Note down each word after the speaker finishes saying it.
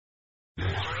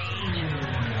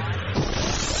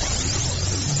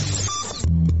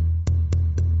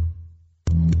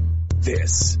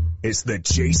This is the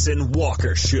Jason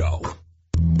Walker Show.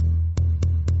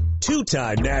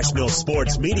 Two-time National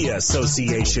Sports Media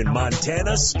Association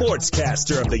Montana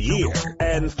Sportscaster of the Year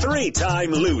and three-time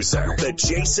loser, the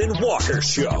Jason Walker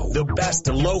Show. The best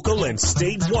local and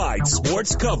statewide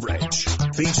sports coverage,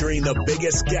 featuring the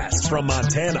biggest guests from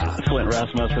Montana. Flint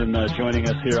Rasmussen joining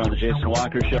us here on the Jason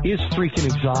Walker Show. He's freaking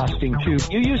exhausting, too.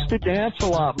 You used to dance a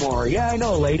lot more. Yeah, I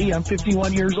know, lady. I'm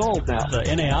 51 years old now. The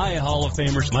NAI Hall of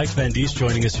Famers, Mike Van Diest,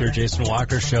 joining us here, Jason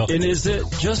Walker Show. And is it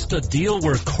just a deal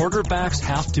where quarterbacks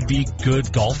have to be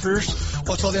good golfers? Well,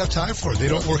 that's all they have time for. They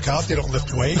don't work out. They don't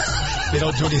lift weights. They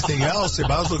don't do anything else. They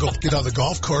might as well go get on the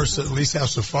golf course and at least have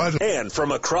some fun. And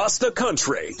from across the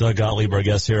country, Doug Gottlieb, our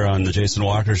guest here on the Jason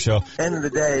Walker Show. End of the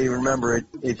day, remember,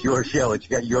 it's your show. It's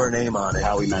got your name on it.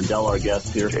 Howie Mandel, our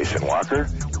guest here. Jason Walker,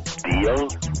 deal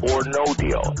or no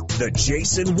deal? The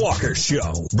Jason Walker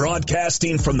Show,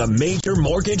 broadcasting from the Major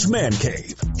Mortgage Man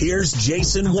Cave. Here's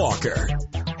Jason Walker.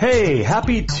 Hey,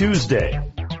 happy Tuesday.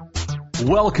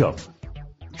 Welcome.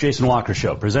 Jason Walker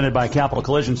Show, presented by Capital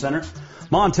Collision Center.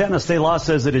 Montana state law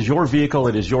says it is your vehicle,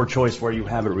 it is your choice where you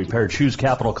have it repaired. Choose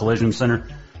Capital Collision Center.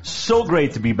 So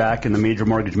great to be back in the Major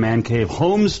Mortgage Man Cave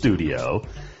home studio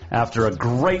after a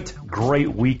great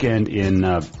weekend in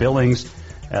Billings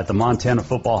at the Montana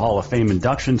Football Hall of Fame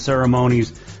induction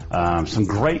ceremonies. Some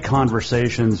great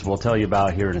conversations we'll tell you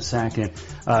about here in a second.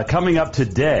 Coming up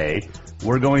today,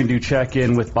 we're going to check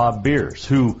in with Bob Beers,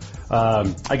 who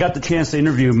I got the chance to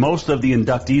interview most of the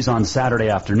inductees on Saturday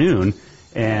afternoon.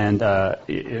 And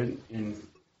in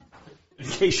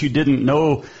case you didn't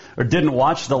know or didn't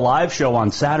watch the live show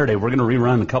on Saturday, we're going to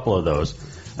rerun a couple of those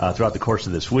throughout the course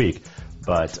of this week.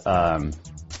 But,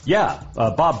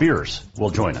 Bob Beers will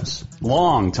join us.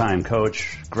 Long-time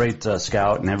coach, great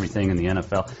scout and everything in the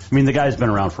NFL. I mean, the guy's been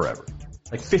around forever,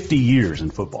 like 50 years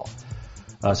in football.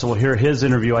 So we'll hear his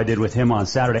interview I did with him on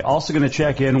Saturday. Also going to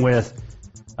check in with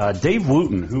Dave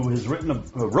Wooten, who has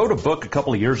wrote a book a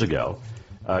couple of years ago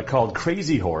called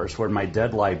Crazy Horse, Where My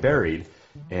Dead Lie Buried.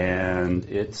 And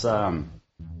it's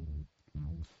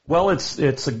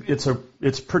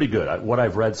it's pretty good, what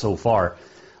I've read so far.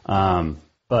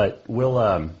 But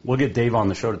we'll get Dave on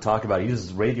the show to talk about it. He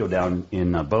does radio down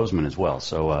in Bozeman as well,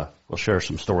 so we'll share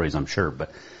some stories, I'm sure.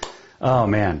 But oh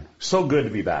man, so good to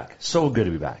be back. So good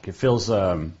to be back. It feels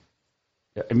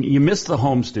you missed the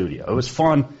home studio. It was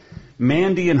fun.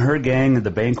 Mandy and her gang and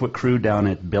the banquet crew down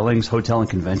at Billings Hotel and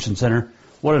Convention Center.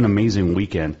 What an amazing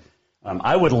weekend.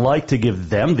 I would like to give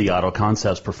them the Auto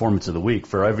Concepts Performance of the Week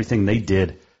for everything they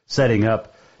did setting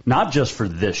up, not just for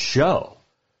this show,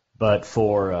 but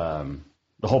for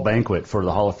the whole banquet for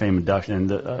the Hall of Fame induction.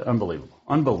 And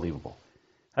unbelievable.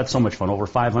 Had so much fun. Over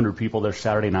 500 people there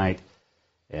Saturday night,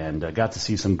 and got to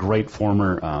see some great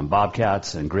former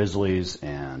Bobcats and Grizzlies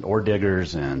and Ore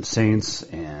Diggers and Saints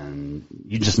and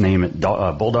you just name it,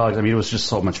 Bulldogs. I mean, it was just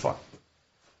so much fun.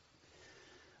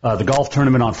 The golf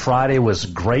tournament on Friday was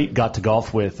great. Got to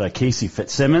golf with Casey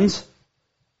Fitzsimmons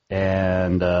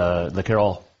and the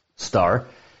Carroll star,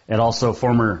 and also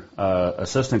former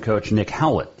assistant coach Nick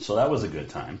Howlett. So that was a good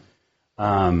time.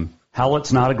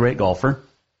 Howlett's not a great golfer,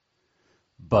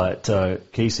 but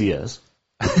Casey is.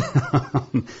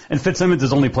 And Fitzsimmons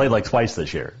has only played like twice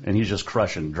this year, and he's just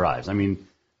crushing drives. I mean,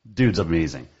 dude's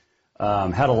amazing.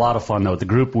 Had a lot of fun, though. The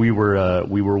group we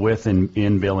were with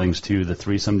in Billings, too, the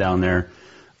threesome down there,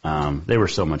 they were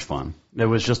so much fun. It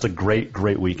was just a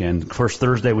great weekend. First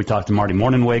Thursday, we talked to Marty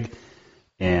Morningwig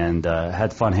and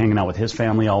had fun hanging out with his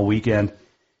family all weekend.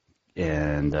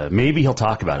 And maybe he'll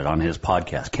talk about it on his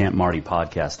podcast,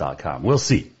 CampMartyPodcast.com. We'll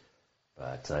see.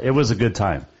 But it was a good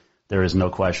time. There is no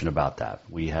question about that.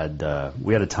 We had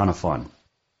a ton of fun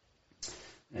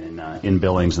in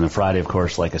Billings. And then Friday, of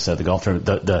course, like I said, the golf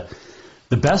tournament.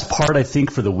 The best part, I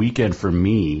think, for the weekend for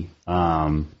me,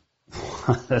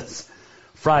 that's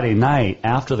Friday night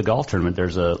after the golf tournament.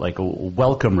 There's a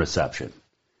welcome reception,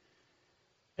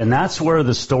 and that's where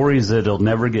the stories that'll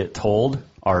never get told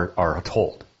are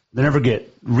told. They never get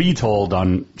retold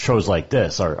on shows like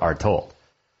this. Are told.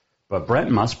 But Brent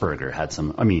Musburger had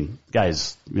some. I mean,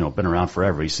 guy's been around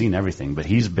forever. He's seen everything, but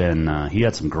he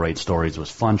had some great stories. It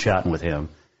was fun chatting with him.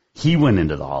 He went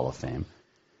into the Hall of Fame.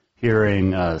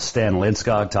 Hearing Stan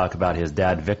Linskog talk about his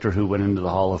dad Victor, who went into the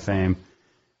Hall of Fame.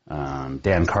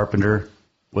 Dan Carpenter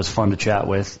was fun to chat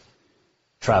with.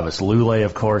 Travis Lulay,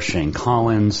 of course. Shane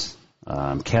Collins,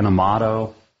 Ken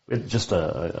Amato. Just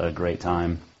a great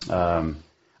time.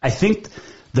 I think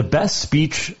the best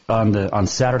speech on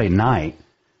Saturday night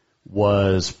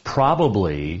was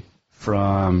probably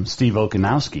from Steve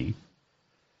Okanowski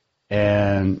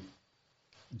And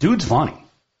dude's funny.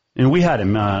 And we had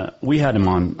him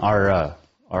on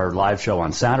our live show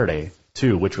on Saturday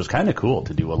too, which was kind of cool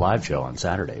to do a live show on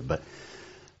Saturday. But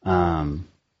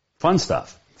fun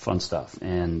stuff.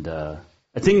 And I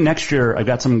think next year I've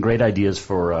got some great ideas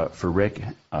for Rick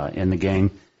and the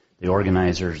gang, the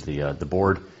organizers, the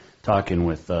board, talking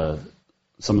with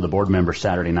some of the board members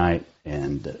Saturday night.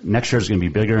 And next year is going to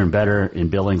be bigger and better in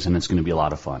Billings, and it's going to be a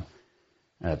lot of fun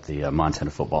at the Montana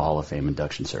Football Hall of Fame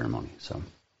induction ceremony. So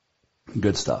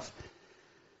good stuff.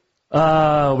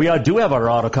 We do have our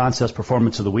Auto Contest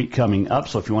Performance of the Week coming up,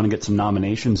 so if you want to get some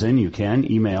nominations in, you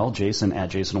can email Jason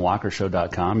at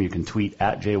jasonwalkershow.com. You can tweet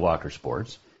at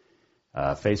jwalkersports.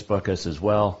 Facebook us as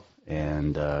well.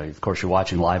 And, of course, you're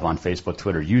watching live on Facebook,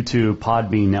 Twitter, YouTube,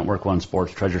 Podbean, Network One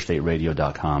Sports,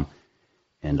 TreasureStateRadio.com,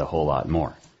 and a whole lot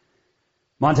more.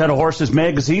 Montana Horses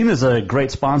Magazine is a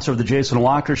great sponsor of the Jason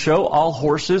Walker Show. All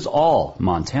horses, all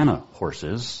Montana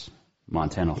horses.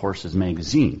 Montana Horses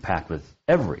Magazine, packed with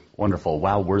every wonderful,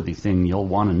 wow-worthy thing you'll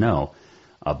want to know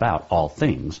about all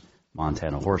things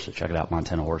Montana horses. Check it out,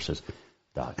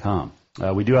 montanahorses.com.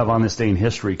 We do have On This Day in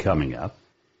History coming up.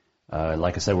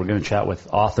 Like I said, we're going to chat with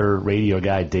author, radio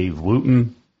guy Dave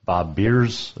Wooten. Bob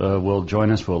Beers will join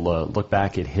us. We'll look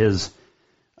back at his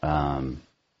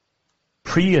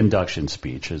pre-induction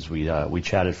speech as we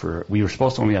chatted for. We were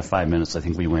supposed to only have 5 minutes. I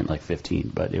think we went like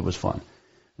 15, but it was fun.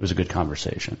 It was a good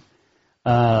conversation.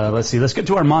 Let's see. Let's get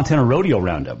to our Montana Rodeo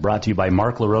Roundup, brought to you by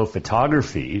Mark LaRoe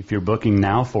Photography. If you're booking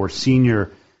now for senior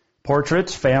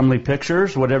portraits, family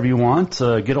pictures, whatever you want,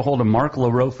 get a hold of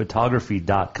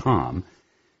marklaroephotography.com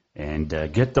and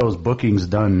get those bookings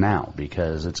done now,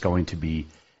 because it's going to be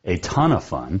a ton of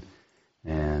fun.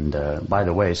 And by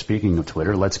the way, speaking of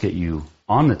Twitter, let's get you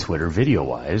on the Twitter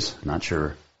video-wise. Not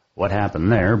sure what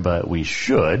happened there, but we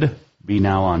should be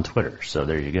now on Twitter. So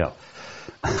there you go.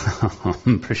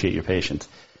 Appreciate your patience.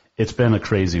 It's been a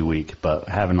crazy week, but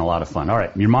having a lot of fun. All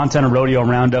right, your Montana Rodeo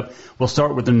Roundup. We'll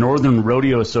start with the Northern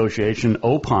Rodeo Association.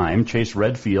 Opime, Chase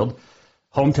Redfield,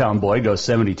 hometown boy, goes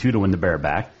 72 to win the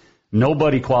bareback.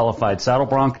 Nobody qualified saddle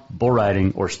bronc, bull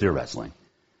riding, or steer wrestling.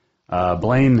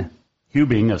 Blaine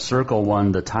Hubing of Circle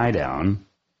won the tie down.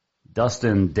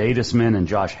 Dustin Dadisman and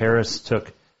Josh Harris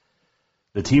took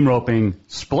the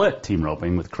split team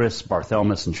roping with Chris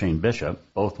Barthelmess and Shane Bishop.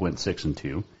 Both went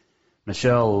 6-2.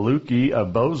 Michelle Lukey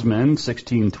of Bozeman,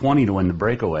 16-20 to win the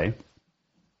breakaway.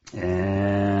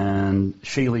 And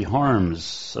Shaylee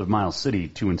Harms of Miles City,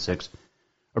 2-6.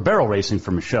 Or barrel racing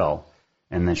for Michelle.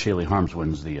 And then Shaylee Harms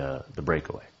wins the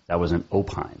breakaway. That was an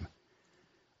Opime.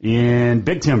 In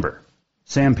Big Timber,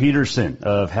 Sam Peterson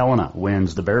of Helena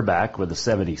wins the bareback with a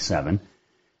 77.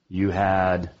 You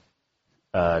had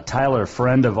Tyler,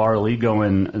 friend of our league,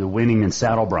 going winning in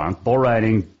saddle bronc. Bull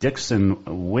riding,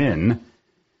 Dixon Wynn.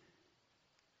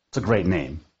 It's a great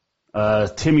name.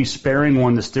 Timmy Sparing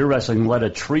won the steer wrestling, led a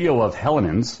trio of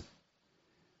Helenans.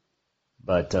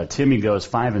 But Timmy goes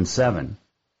 5-7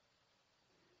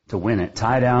 to win it.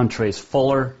 Tie down, Trace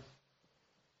Fuller.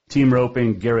 Team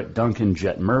roping, Garrett Duncan,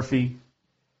 Jet Murphy.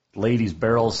 Ladies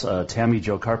barrels, Tammy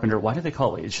Jo Carpenter. Why do they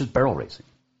call it? It's just barrel racing.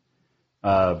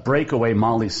 Breakaway,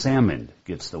 Molly Salmond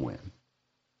gets the win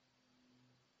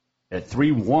at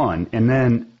 3-1, and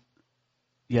then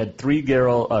you had three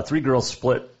girls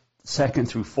split second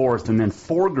through fourth, and then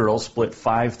 4 girls split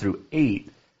 5 through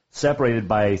 8, separated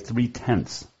by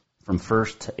 3/10 from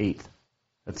first to 8th.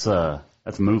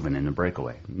 That's moving in the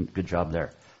breakaway. Good job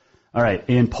there. All right,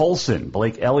 in Polson,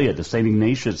 Blake Elliott of St.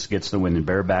 Ignatius gets the win in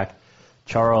bareback.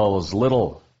 Charles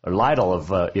Lytle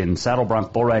of in saddle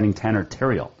bronc bull riding, Tanner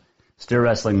Terriel. Steer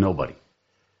wrestling, nobody.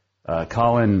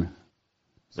 Colton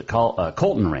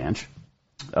Ranch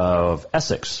of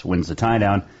Essex wins the tie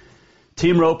down.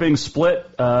 Team roping split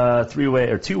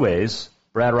 2 ways.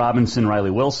 Brad Robinson,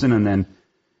 Riley Wilson, and then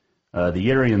the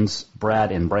Yerians,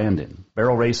 Brad and Brandon.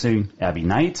 Barrel racing, Abby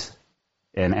Knight.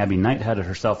 And Abby Knight had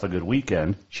herself a good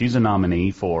weekend. She's a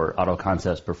nominee for Auto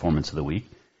Contest Performance of the Week.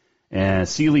 And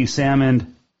Celie Salmond,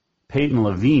 Peyton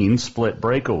Levine split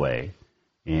breakaway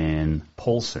in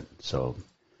Polson. So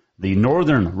the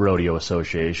Northern Rodeo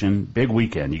Association, big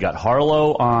weekend. You got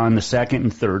Harlow on the 2nd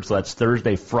and 3rd, so that's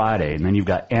Thursday, Friday. And then you've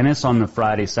got Ennis on the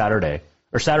Saturday,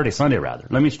 Sunday rather.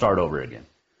 Let me start over again.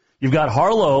 You've got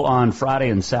Harlow on Friday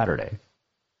and Saturday.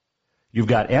 You've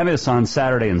got Ennis on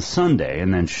Saturday and Sunday,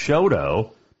 and then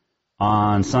Shodo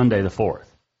on Sunday the 4th.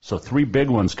 So 3 big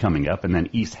ones coming up, and then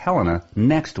East Helena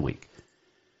next week.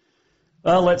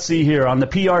 Let's see here. On the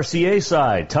PRCA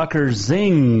side, Tucker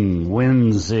Zing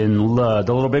wins in the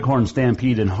Little Bighorn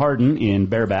Stampede in Hardin in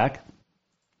bareback.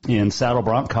 In saddle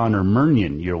bronc, Connor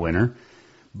Murnion, your winner.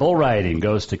 Bull riding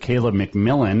goes to Caleb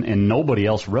McMillan, and nobody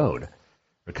else rode.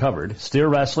 Recovered. Steer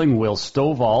wrestling, Will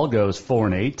Stovall goes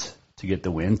 4-8 to get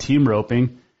the win. Team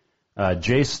roping,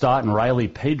 Jay Stott and Riley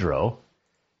Pedro.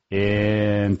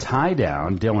 In tie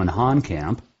down, Dylan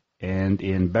Honkamp. And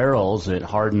in barrels at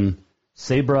Hardin,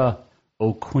 Sabra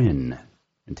O'Quinn.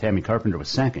 And Tammy Carpenter was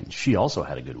second. She also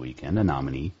had a good weekend, a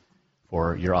nominee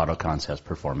for your Auto Contest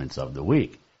Performance of the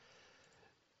Week.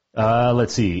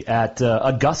 Let's see. At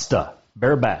Augusta,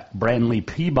 bareback, Brantley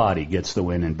Peabody gets the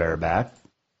win in bareback.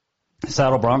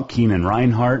 Saddle bronc, Keenan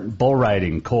Reinhardt. Bull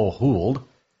riding, Cole Hould.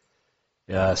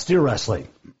 Steer wrestling,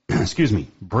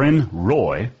 Bryn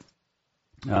Roy.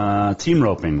 Team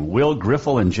roping, Will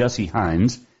Griffel and Jesse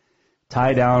Hines.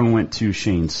 Tie down went to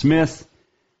Shane Smith.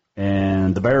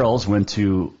 And the barrels went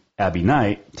to Abby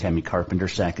Knight. Tammy Carpenter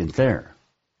second there.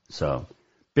 So,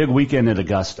 big weekend at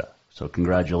Augusta. So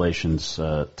congratulations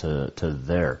to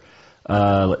there.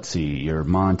 Let's see. Your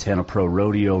Montana Pro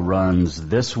Rodeo runs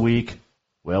this week.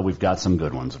 Well, we've got some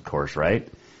good ones, of course, right?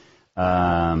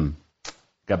 Got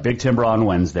Big Timber on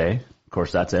Wednesday. Of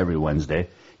course, that's every Wednesday.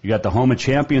 You got the Home of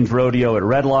Champions Rodeo at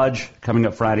Red Lodge coming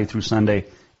up Friday through Sunday,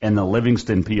 and the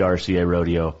Livingston PRCA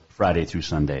Rodeo Friday through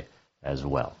Sunday as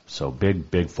well. So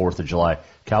big 4th of July.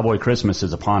 Cowboy Christmas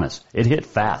is upon us. It hit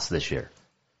fast this year.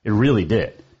 It really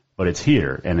did. But it's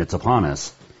here, and it's upon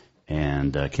us,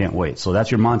 and can't wait. So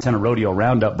that's your Montana Rodeo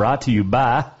Roundup brought to you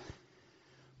by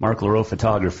Mark Leroux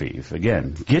Photography.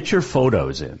 Again, get your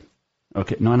photos in.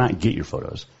 Okay, no, not get your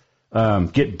photos.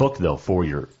 Get booked, though, for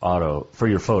your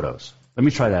photos. Let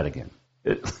me try that again.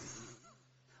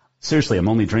 Seriously, I'm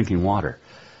only drinking water.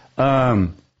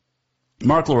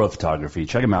 Mark Leroux Photography.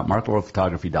 Check him out,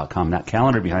 marklerouxphotography.com. That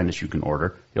calendar behind us you can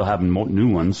order. He'll have new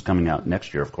ones coming out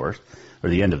next year, of course, or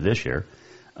the end of this year.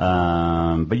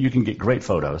 But you can get great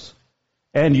photos,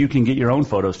 and you can get your own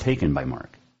photos taken by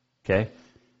Mark. Okay?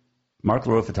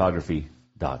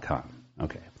 marklerouxphotography.com.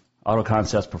 Okay. Auto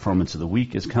Contest Performance of the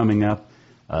Week is coming up.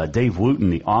 Dave Wooten,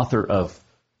 the author of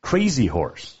Crazy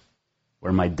Horse,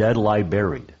 Where My Dead Lie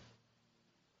Buried.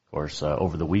 Of course,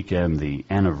 over the weekend, the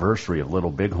anniversary of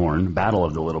Little Bighorn, Battle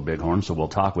of the Little Bighorn, so we'll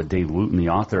talk with Dave Wooten, the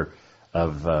author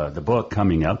of the book,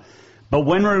 coming up. But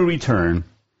when we return,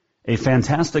 a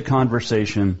fantastic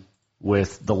conversation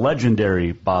with the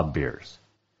legendary Bob Beers.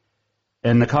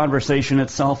 And the conversation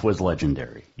itself was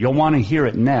legendary. You'll want to hear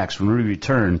it next when we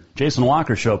return. Jason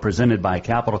Walker Show, presented by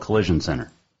Capital Collision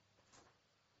Center.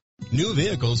 New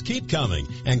vehicles keep coming,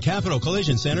 and Capital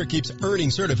Collision Center keeps earning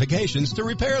certifications to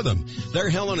repair them.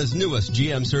 They're Helena's newest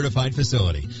GM-certified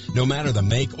facility. No matter the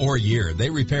make or year,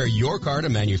 they repair your car to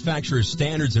manufacturer's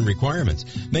standards and requirements,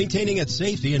 maintaining its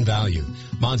safety and value.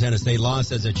 Montana state law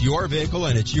says it's your vehicle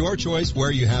and it's your choice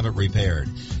where you have it repaired.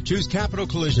 Choose Capital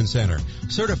Collision Center,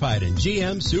 certified in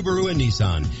GM, Subaru, and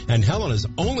Nissan, and Helena's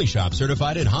only shop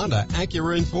certified in Honda,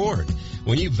 Acura, and Ford.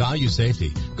 When you value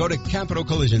safety, go to Capital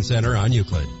Collision Center on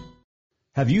Euclid.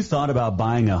 Have you thought about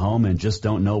buying a home and just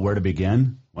don't know where to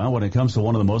begin? Well, when it comes to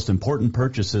one of the most important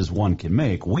purchases one can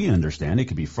make, we understand it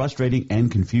can be frustrating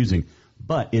and confusing,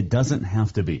 but it doesn't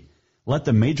have to be. Let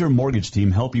the Major Mortgage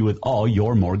team help you with all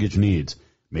your mortgage needs.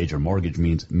 Major Mortgage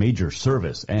means major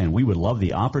service, and we would love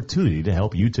the opportunity to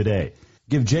help you today.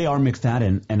 Give J.R.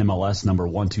 McFadden, NMLS number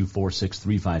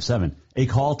 1246357, a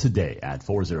call today at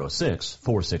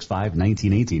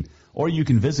 406-465-1918. Or you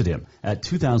can visit him at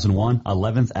 2001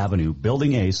 11th Avenue,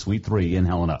 Building A, Suite 3 in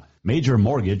Helena. Major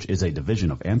Mortgage is a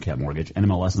division of AMCAP Mortgage,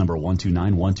 NMLS number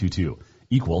 129122,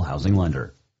 equal housing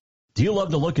lender. Do you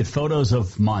love to look at photos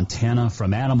of Montana,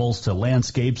 from animals to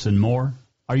landscapes and more?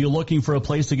 Are you looking for a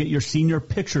place to get your senior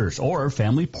pictures or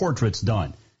family portraits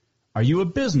done? Are you a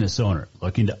business owner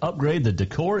looking to upgrade the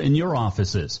decor in your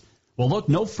offices? Well, look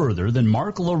no further than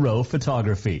Mark Leroux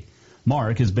Photography.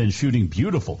 Mark has been shooting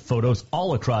beautiful photos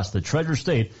all across the Treasure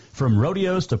State, from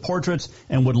rodeos to portraits,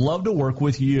 and would love to work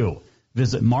with you.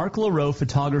 Visit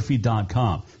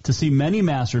marklerouxphotography.com to see many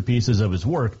masterpieces of his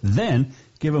work, then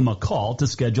give him a call to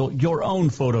schedule your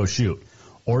own photo shoot.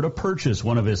 Or to purchase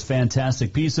one of his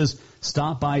fantastic pieces,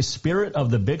 stop by Spirit of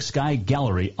the Big Sky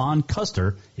Gallery on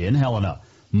Custer in Helena.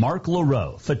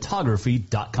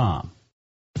 marklerouxphotography.com.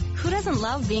 Who doesn't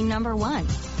love being number one?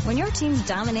 When your team's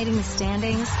dominating the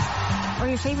standings, or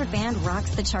your favorite band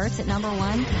rocks the charts at number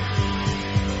one,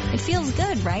 it feels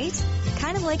good, right?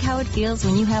 Kind of like how it feels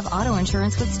when you have auto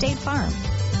insurance with State Farm.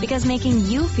 Because making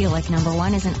you feel like number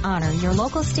one is an honor your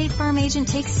local State Farm agent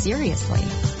takes seriously.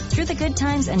 Through the good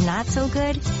times and not so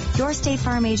good, your State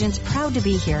Farm agent's proud to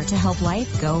be here to help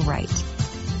life go right.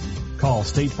 Call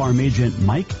State Farm agent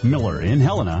Mike Miller in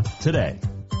Helena today.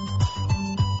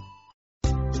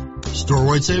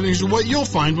 Store-wide savings are what you'll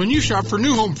find when you shop for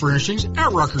new home furnishings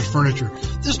at Rucker's Furniture.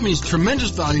 This means tremendous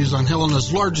values on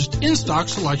Helena's largest in-stock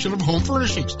selection of home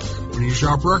furnishings. When you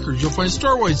shop Rucker's, you'll find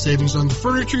store-wide savings on the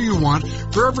furniture you want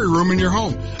for every room in your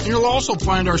home. And you'll also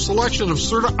find our selection of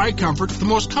Serta iComfort, the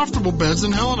most comfortable beds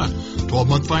in Helena.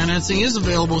 12-month financing is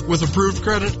available with approved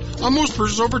credit on most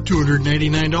purchases over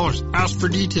 $289. Ask for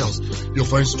details. You'll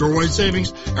find store-wide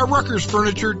savings at Rucker's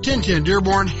Furniture, 1010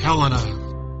 Dearborn, Helena.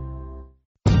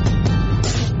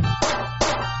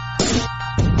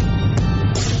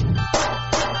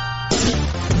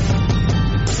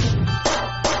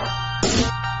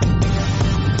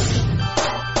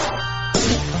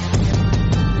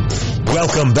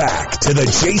 Welcome back to the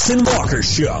Jason Walker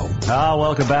Show.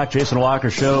 Welcome back, Jason Walker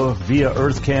Show via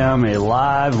EarthCam, a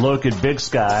live look at Big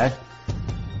Sky,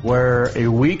 where a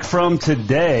week from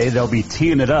today they'll be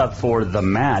teeing it up for the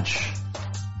match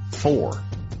 4.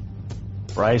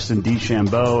 Bryson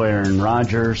DeChambeau, Aaron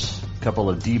Rodgers, a couple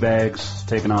of D-bags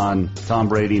taking on Tom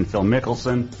Brady and Phil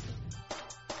Mickelson.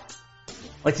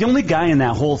 Like, the only guy in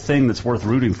that whole thing that's worth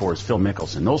rooting for is Phil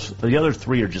Mickelson. The other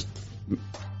 3 are just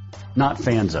not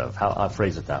fans of. I'll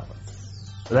phrase it that way.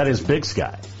 So that is Big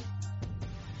Sky.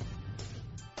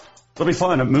 It'll be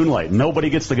fun at Moonlight. Nobody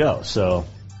gets to go, so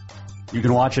you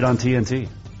can watch it on TNT.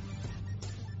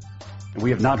 And we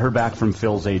have not heard back from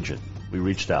Phil's agent. We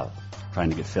reached out trying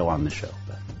to get Phil on the show,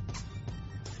 but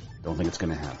don't think it's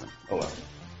going to happen. Oh, well.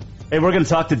 Hey, we're going to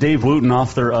talk to Dave Wooten,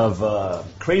 author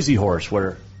of Crazy Horse,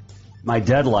 where my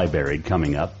dead lie buried,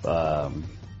 coming up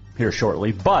here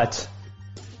shortly. But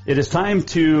it is time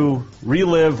to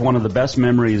relive one of the best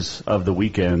memories of the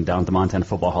weekend down at the Montana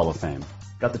Football Hall of Fame.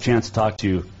 Got the chance to talk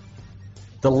to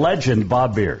the legend,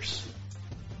 Bob Beers.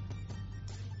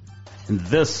 And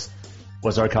this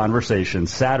was our conversation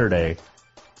Saturday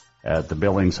at the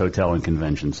Billings Hotel and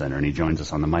Convention Center. And he joins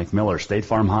us on the Mike Miller State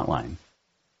Farm Hotline.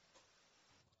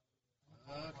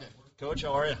 Okay. Coach,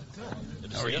 how are you?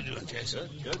 Good. How are you doing, Jason?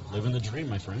 Good. Living the dream,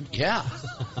 my friend. Yeah.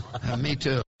 Me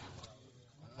too.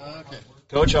 Okay.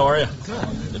 Coach, how are you?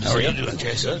 Good. How are you doing,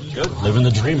 Jason? Good. Living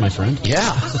the dream, my friend.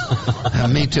 Yeah.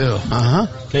 Me too. Uh-huh.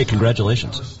 Okay,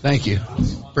 congratulations. Thank you.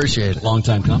 Appreciate it. Long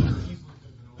time coming.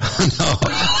 No.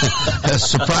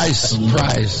 Surprise.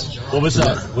 What was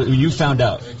that? What you found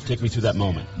out. Take me through that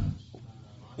moment.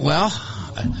 Well,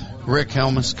 Rick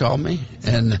Helmus called me,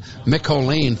 and Mick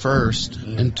Holeen first,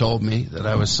 and told me that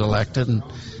I was selected, and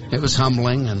it was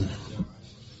humbling, and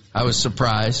I was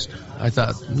surprised. I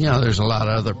thought, there's a lot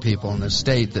of other people in the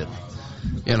state that,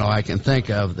 I can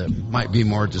think of that might be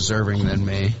more deserving than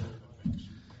me.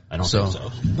 I don't think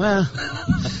so. Well,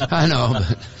 I know.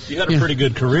 But, you had a pretty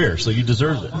good career, so you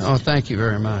deserved it. Oh, thank you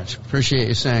very much. Appreciate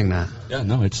you saying that. Yeah,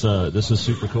 no, it's this is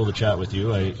super cool to chat with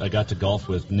you. I got to golf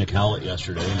with Nick Howlett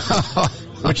yesterday,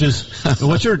 which is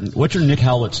what's your Nick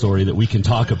Howlett story that we can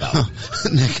talk about?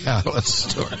 Nick Howlett's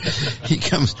story. He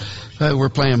comes. We're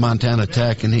playing Montana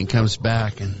Tech, and he comes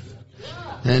back,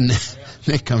 and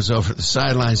Nick comes over to the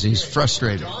sidelines, and he's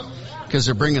frustrated because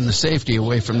they're bringing the safety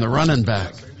away from the running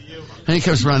back. And he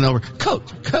comes running over,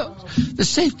 Coach, the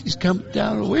safety's coming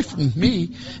down away from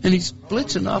me, and he's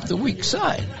blitzing off the weak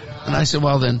side. And I said,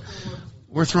 well, then,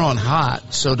 we're throwing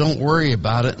hot, so don't worry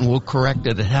about it, and we'll correct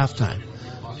it at halftime.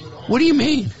 What do you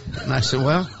mean? And I said,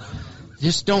 well,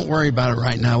 just don't worry about it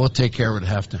right now. We'll take care of it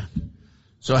at halftime.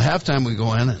 So at halftime, we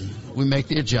go in, and we make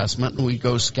the adjustment, and we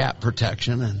go scat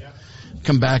protection, and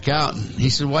come back out. And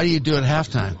he said, why do you do it at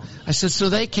halftime? I said, so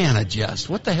they can't adjust.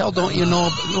 What the hell don't you know?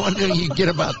 What do you get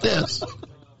about this?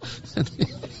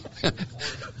 Man.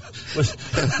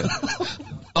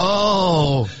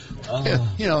 Oh,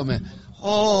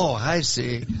 I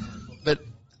see. But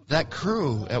that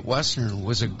crew at Western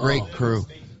was a great crew.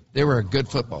 They were a good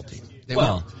football team.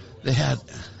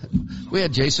 We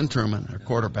had Jason Truman, our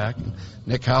quarterback, and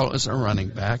Nick Howlett was our running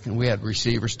back, and we had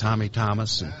receivers, Tommy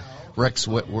Thomas and Rex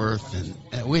Whitworth,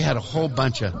 and we had a whole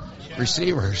bunch of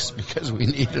receivers because we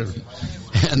needed them.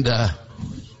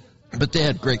 But they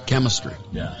had great chemistry.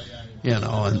 Yeah.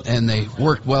 And they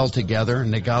worked well together,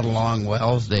 and they got along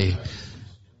well. They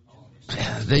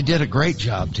did a great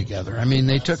job together. I mean,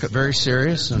 they took it very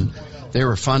serious, and they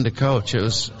were fun to coach. It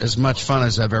was as much fun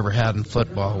as I've ever had in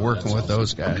football, working with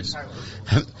those guys.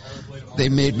 They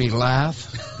made me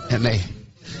laugh, and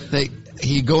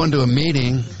he'd go into a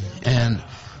meeting, and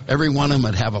every one of them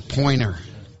would have a pointer,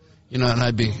 and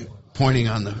I'd be pointing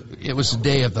on it was the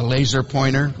day of the laser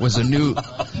pointer.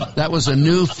 That was a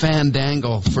new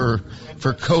fandangle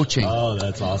for coaching. Oh,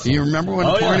 that's awesome. You remember when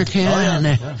the pointer came?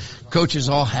 And coaches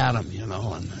all had them,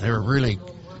 and they were really,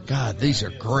 God, these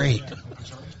are great.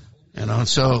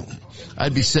 So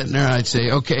I'd be sitting there and I'd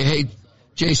say, okay, hey,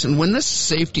 Jason, when this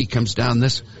safety comes down,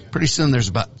 pretty soon there's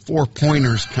about 4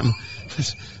 pointers come.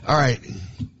 All right,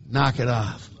 knock it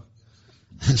off.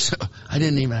 And so I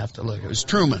didn't even have to look. It was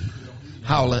Truman,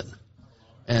 Howlett,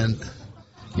 and,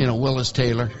 Willis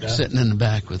Taylor sitting in the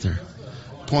back with their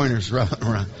pointers rubbing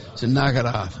around. So knock it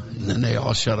off. And then they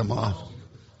all shut them off.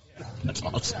 That's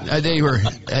awesome. They were.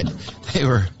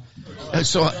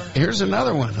 So here's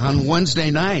another one. On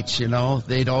Wednesday nights,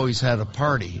 they'd always had a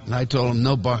party. And I told them,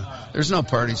 there's no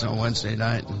parties on Wednesday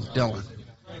night in Dillon.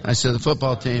 I said, the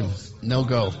football team, no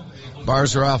go.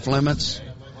 Bars are off limits.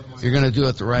 You're going to do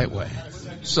it the right way.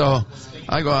 So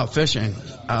I go out fishing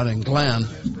out in Glen,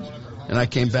 and I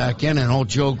came back in, and old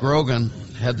Joe Grogan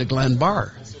had the Glen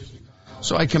bar.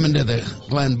 So I come into the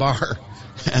Glen bar,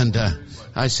 and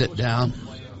I sit down.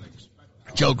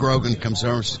 Joe Grogan comes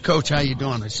over and says, Coach, how you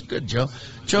doing? I said, good, Joe.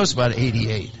 Joe's about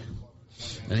 88,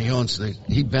 and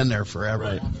he'd been there forever.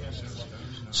 Right.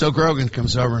 So Grogan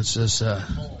comes over and says,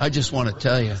 I just want to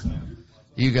tell you,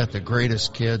 you got the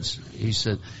greatest kids. He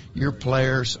said, your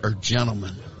players are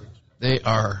gentlemen. They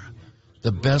are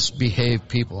the best behaved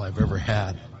people I've ever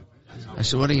had. I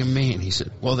said, what do you mean? He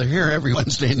said, well, they're here every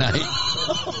Wednesday night.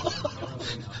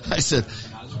 I said,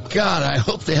 God, I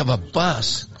hope they have a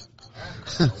bus.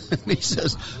 And he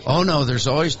says, oh, no, there's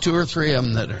always 2 or 3 of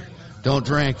them that don't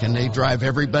drink, and they drive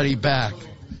everybody back.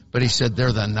 But he said,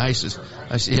 they're the nicest.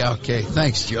 I said, yeah, okay,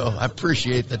 thanks, Joe. I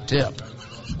appreciate the tip.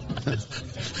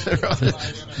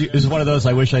 It's one of those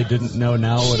I wish I didn't know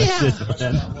now what I did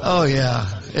then. Oh, yeah.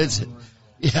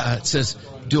 It says,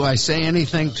 do I say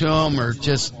anything to him or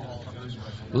just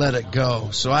let it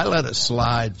go? So I let it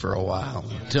slide for a while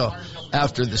until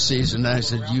after the season. I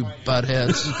said, you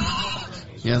buttheads.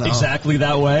 Exactly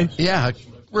that way? Yeah,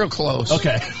 real close.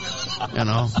 Okay.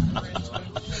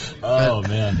 Oh,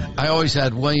 man. I always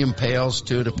had William Pales,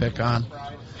 too, to pick on.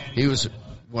 He was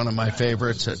one of my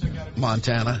favorites at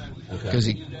Montana because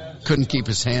he couldn't keep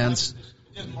his hands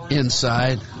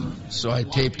inside, so I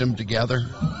taped them together.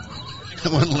 I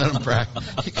wouldn't let him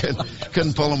practice. He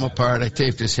couldn't pull them apart. I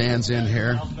taped his hands in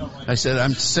here. I said,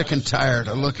 I'm sick and tired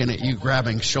of looking at you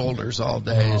grabbing shoulders all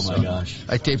day. Oh, my gosh.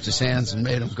 I taped his hands and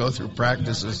made him go through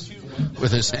practices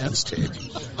with his hands taped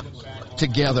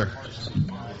together.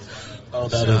 Oh,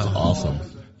 that is awesome.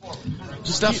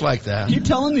 Stuff like that. Keep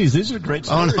telling these. These are great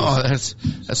stories. Oh, no,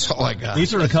 that's all I got.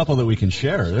 These are a couple that we can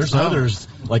share. There's others,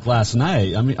 like last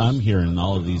night. I mean, I'm hearing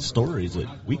all of these stories that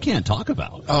we can't talk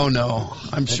about. Oh, no.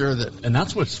 I'm sure that. And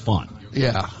that's what's fun.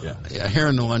 Yeah.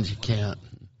 Hearing the ones you can't.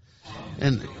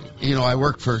 And, I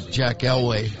worked for Jack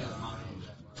Elway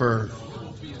for,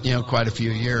 quite a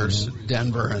few years,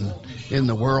 Denver and in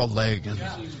the World League. And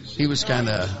he was kind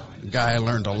of a guy I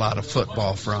learned a lot of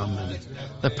football from, and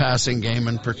the passing game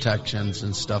and protections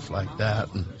and stuff like that.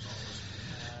 And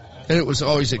it was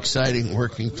always exciting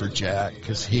working for Jack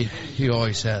because he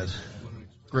always had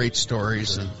great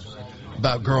stories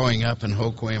about growing up in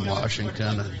Hoquiam,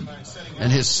 Washington.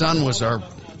 And his son was our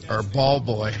ball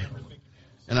boy.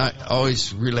 And I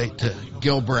always relate to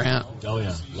Gil Brandt. Oh,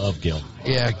 yeah. Love Gil.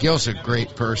 Yeah, Gil's a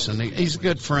great person. He's a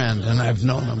good friend, and I've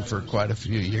known him for quite a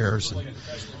few years. And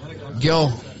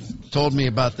Gil told me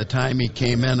about the time he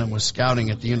came in and was scouting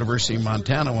at the University of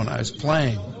Montana when I was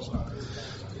playing.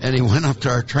 And he went up to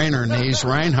our trainer, Nays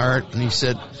Reinhardt, and he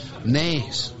said,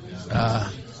 Nays,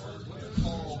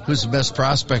 who's the best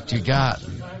prospect you got?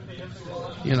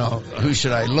 Who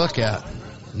should I look at?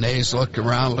 Nays looked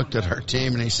around, looked at our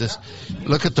team, and he says,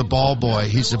 look at the ball boy.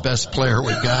 He's the best player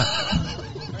we got.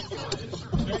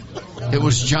 It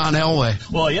was John Elway.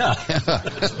 Well, yeah.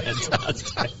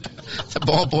 The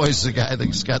ball boy's the guy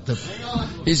that's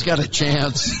he's got a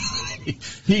chance.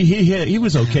 He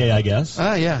was okay, I guess.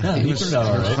 Oh, yeah. He was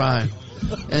all right. Fine.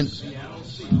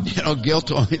 And, Gil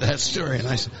told me that story, and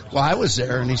I said, well, I was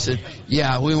there, and he said,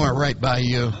 yeah, we went right by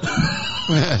you.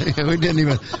 we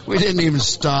didn't even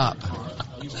stop.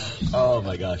 Oh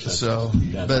my gosh!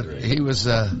 But great. He was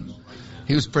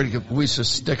pretty good. We used to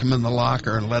stick him in the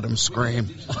locker and let him scream.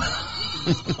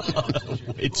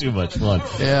 Way too much fun.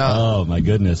 Yeah. Oh my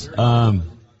goodness.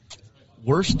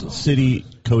 Worst city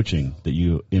coaching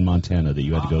in Montana that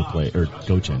you had to go play or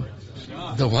coach in?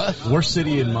 The what? Worst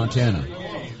city in Montana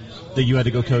that you had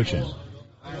to go coach in?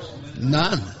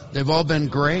 None. They've all been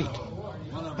great.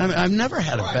 I mean, I've never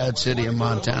had a bad city in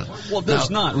Montana. Well, there's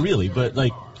not really, but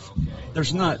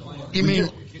there's not. You mean?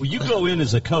 You go in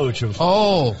as a coach of.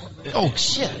 Oh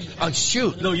shit! Oh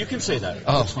shoot! No, you can say that.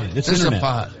 Oh, it's fine. It's this internet. is a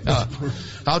pot.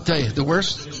 I'll tell you, the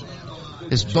worst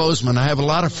is Bozeman. I have a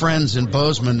lot of friends in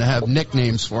Bozeman that have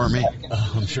nicknames for me.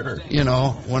 I'm sure.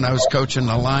 When I was coaching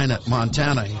the line at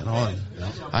Montana, and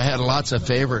I had lots of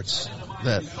favorites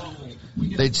that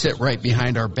they'd sit right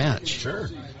behind our bench. Sure.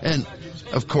 And,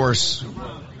 of course,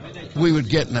 we would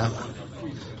get in a,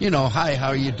 hi, how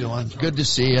are you doing? Good to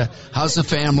see you. How's the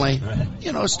family?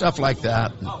 Right. Stuff like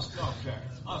that.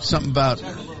 Something about,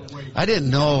 I didn't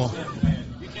know,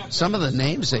 some of the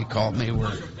names they called me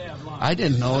were, I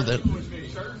didn't know that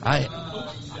I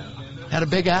had a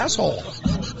big asshole.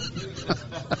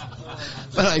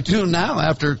 But I do now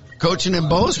after coaching in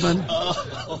Bozeman.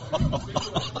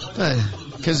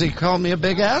 Because he called me a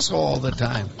big asshole all the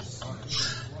time.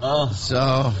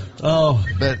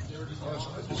 But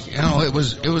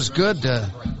it was good to,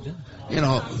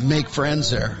 make friends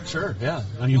there. Sure, yeah.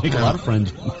 I mean, you make a lot of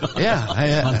friends.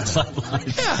 Yeah, on the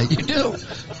sidelines. Yeah, you do.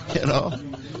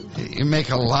 You make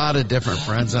a lot of different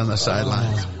friends on the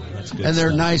sidelines. That's good and they're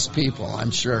stuff. Nice people,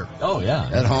 I'm sure. Oh, yeah.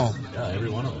 At home. Yeah, every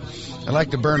one of them. I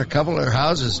like to burn a couple of their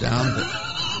houses down,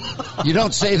 but you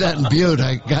don't say that in Butte.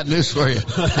 I got news for you.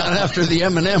 Not after the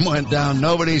M&M went down.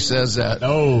 Nobody says that.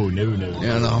 Oh,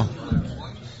 no.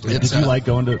 Did you like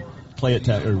going to play at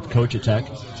Tech or coach at Tech?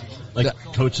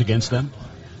 Coach against them?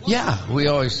 Yeah, we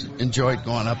always enjoyed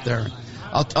going up there.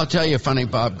 I'll tell you a funny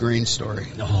Bob Green story.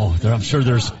 Oh, I'm sure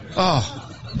there's...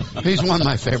 Oh, he's one of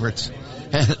my favorites.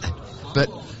 But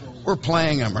we're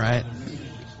playing him, right?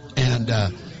 And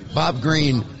Bob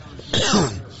Green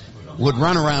would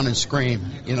run around and scream,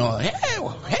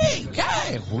 hey,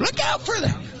 guy, look out for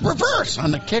the reverse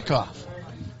on the kickoff.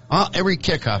 Every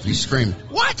kickoff he's screaming,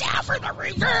 watch out for the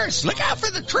reverse, look out for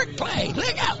the trick play,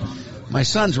 look out. My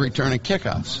son's returning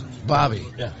kickoffs, Bobby.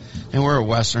 Yeah. And we're at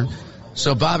Western.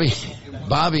 So Bobby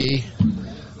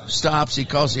stops, he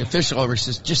calls the official over, he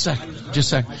says, just a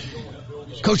second.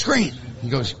 Coach Green. He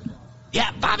goes,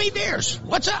 yeah, Bobby Beers,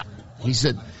 what's up? He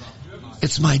said,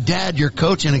 it's my dad you're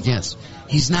coaching against.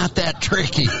 He's not that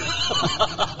tricky.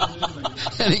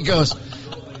 And he goes,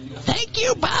 thank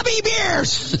you, Bobby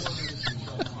Beers.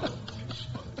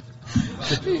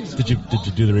 Did you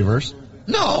do the reverse?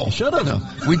 No. You should have. No.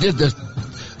 We did the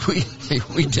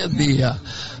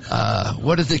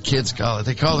what did the kids call it?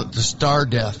 They call it the star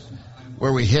death,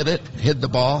 where we hid the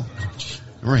ball,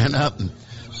 ran up, and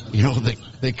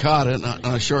they caught it on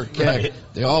a short kick. Right.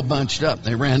 They all bunched up.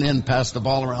 They ran in, passed the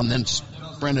ball around, then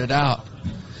sprinted out,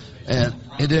 and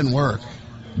it didn't work.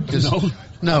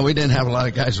 No, we didn't have a lot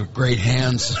of guys with great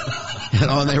hands.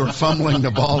 They were fumbling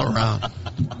the ball around.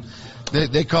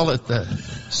 They call it the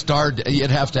star.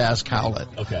 You'd have to ask Howlett.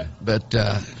 Okay. But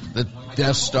the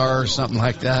Death Star or something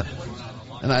like that.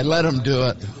 And I let him do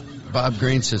it. Bob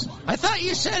Green says, I thought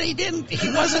you said he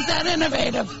wasn't that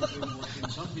innovative.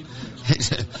 He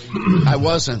said, I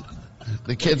wasn't.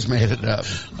 The kids made it up.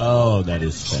 Oh, that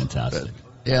is fantastic. But,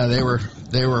 yeah, they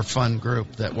were a fun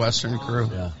group, that Western crew.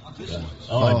 Yeah.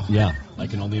 Yeah. I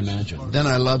can only imagine. Then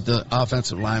I loved the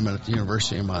offensive linemen at the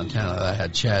University of Montana. I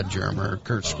had Chad Germer,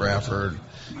 Kurt Strafford,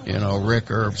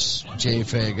 Rick Earps, Jay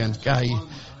Fagan,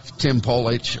 Tim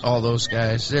Polich, all those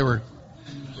guys. They were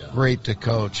great to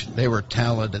coach. They were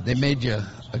talented. They made you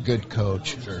a good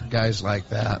coach. Sure. Guys like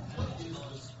that.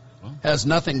 Has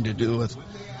nothing to do with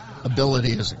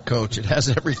ability as a coach. It has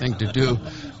everything to do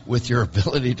with your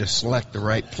ability to select the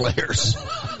right players.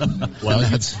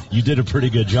 Well, you did a pretty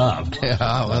good job. Yeah,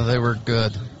 well, they were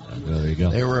good. There you go.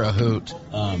 They were a hoot.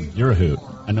 You're a hoot.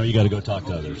 I know you got to go talk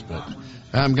to others, but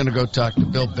I'm going to go talk to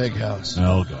Bill Bighouse.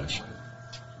 Oh, gosh.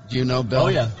 Do you know Bill? Oh,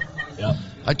 yeah. Yeah.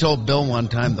 I told Bill one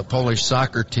time the Polish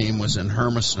soccer team was in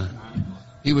Hermiston.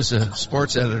 He was a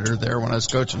sports editor there when I was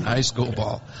coaching high school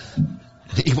ball.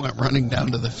 He went running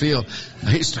down to the field.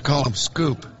 I used to call him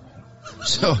Scoop.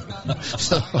 So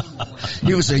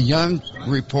he was a young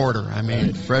reporter,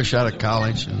 fresh out of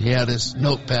college, and he had his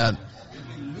notepad.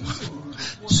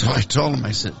 So I told him,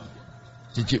 I said,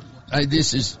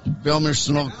 this is Belmer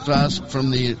Snowclass from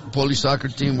the Polish soccer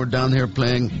team. We're down here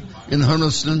playing in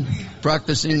Hermiston,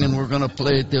 practicing, and we're going to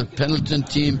play the Pendleton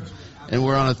team, and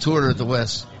we're on a tour of the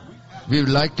West. We would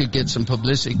like to get some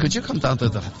publicity. Could you come down to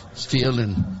the field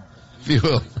and we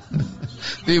will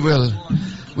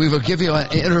give you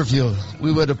an interview.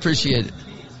 We would appreciate it.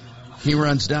 He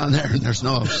runs down there, and there's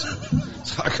no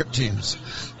soccer teams.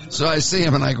 So I see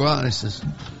him, and I go out, and he says,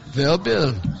 Bill,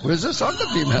 where's the soccer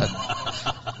team at?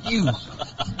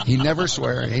 He never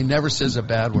swears. He never says a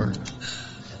bad word.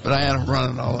 But I had him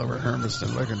running all over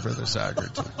Hermiston looking for the soccer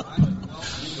team.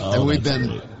 And we've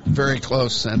been very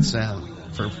close since then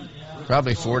for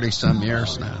probably 40-some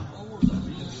years now.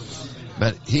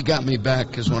 But he got me back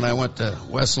because when I went to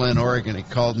West Linn, Oregon, he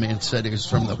called me and said he was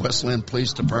from the West Linn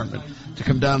Police Department to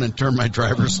come down and turn my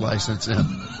driver's license in.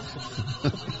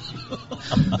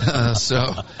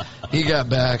 So he got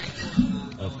back.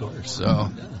 Of course. So,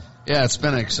 yeah, it's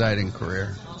been an exciting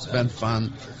career. It's been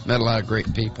fun. Met a lot of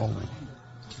great people.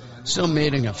 Still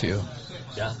meeting a few.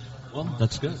 Yeah. Well,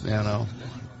 that's good. You know.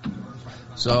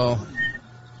 So,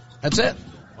 that's it.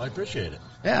 Well, I appreciate it.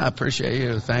 Yeah, I appreciate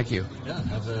you. Thank you. Yeah,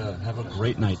 have a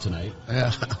great night tonight.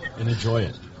 Yeah. And enjoy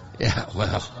it. Yeah,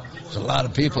 well, there's a lot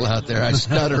of people out there. I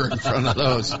stutter in front of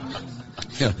those.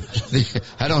 You know,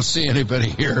 I don't see anybody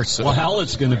here. So. Well,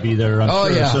 Howlett's going to be there, I'm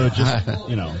sure. Yeah. So just,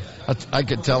 you know. I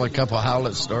could tell a couple of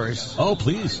Howlett stories. Oh,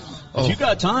 please. If you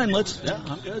got time, I'm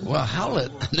good. Well,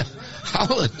 Howlett,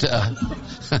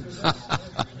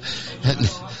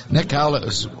 Nick Howlett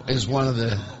is one of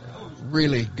the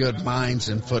really good minds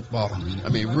in football. I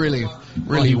mean, really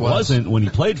he wasn't when he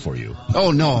played for you.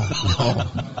 Oh, no,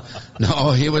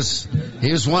 he was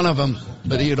one of them,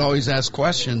 but he'd always ask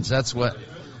questions. That's what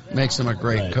makes him a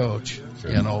great coach.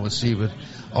 Sure. You know, he would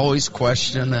always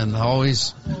question and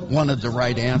always wanted the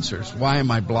right answers. Why am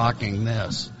I blocking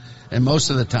this? And most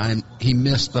of the time, he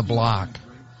missed the block.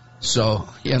 So,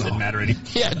 you know. Didn't matter anyway.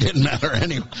 Yeah, it didn't matter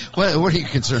anyway. What are you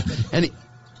concerned? And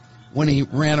when he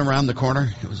ran around the corner,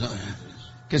 it was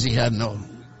because he had no,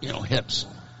 hips.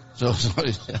 So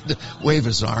he had to wave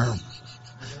his arm,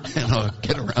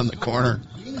 get around the corner.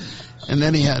 And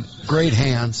then he had great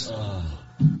hands.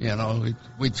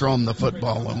 We'd throw him the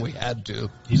football when we had to.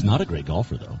 He's not a great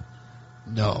golfer, though.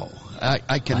 No,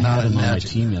 I cannot I had him imagine. on my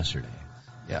team yesterday.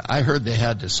 Yeah, I heard they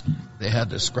had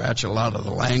to scratch a lot of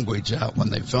the language out when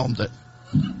they filmed it.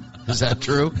 Is that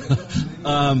true?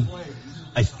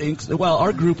 I think so. Well,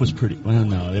 our group was pretty. Well,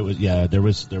 no, it was. Yeah, there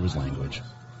was language.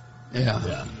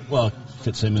 Yeah. Well,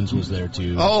 Fitzsimmons was there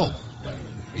too. Oh,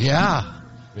 yeah.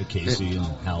 Casey and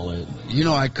Howlett.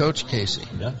 I coached Casey.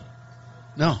 Yeah.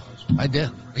 No, I did.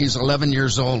 He's 11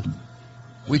 years old.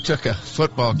 We took a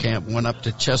football camp, went up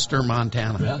to Chester,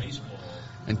 Montana. Yeah.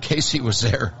 And Casey was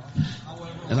there.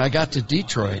 And I got to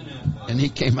Detroit, and he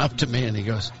came up to me, and he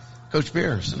goes, Coach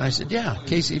Beers. And I said, yeah,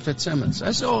 Casey Fitzsimmons.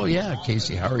 I said, oh, yeah,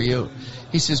 Casey, how are you?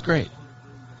 He says, great.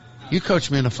 You coached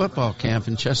me in a football camp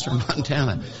in Chester,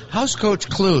 Montana. How's Coach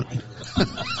Clute?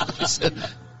 I said,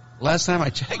 last time I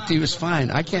checked, he was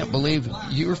fine. I can't believe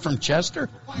you were from Chester?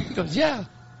 He goes, yeah.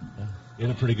 He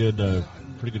had a pretty good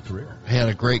career. He had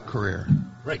a great career.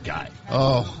 Great guy.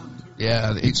 Oh,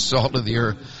 yeah, he's salt of the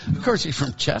earth. Of course, he's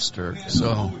from Chester,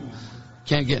 so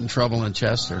can't get in trouble in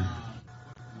Chester.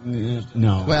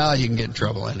 No. Well, you can get in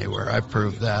trouble anywhere. I've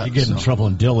proved that. You get in trouble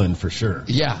in Dillon for sure.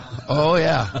 Yeah. Oh,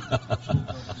 yeah.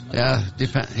 Yeah.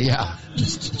 Yeah.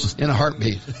 Just in a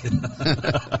heartbeat.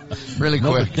 Really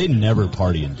quick. They never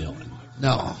party in Dillon.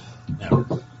 No.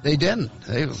 Never. They didn't.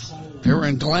 They were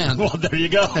in Glen. Well, there you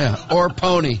go. Yeah. Or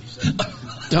Pony.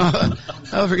 Don't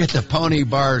forget the Pony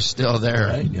bar's still there.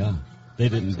 Right, yeah. They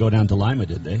didn't go down to Lima,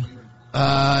 did they?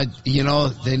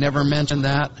 They never mentioned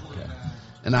that. Okay.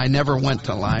 And I never went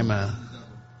to Lima.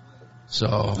 So.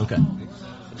 Okay.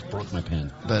 Just broke my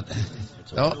pen. But,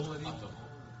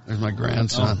 there's my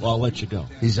grandson. Well, I'll let you go.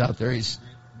 He's out there. He's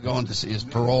going to see his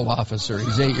parole officer.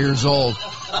 He's 8 years old.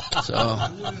 So,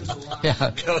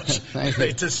 yeah. Coach,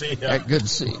 great to see you. Yeah, good to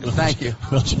see you. Thank you.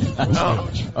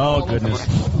 Oh, goodness.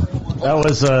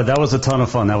 That was a ton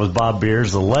of fun. That was Bob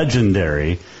Beers, the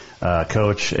legendary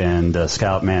coach and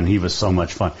scout. Man, he was so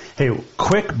much fun. Hey,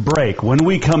 quick break. When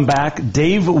we come back,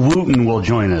 Dave Wooten will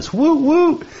join us. Woot,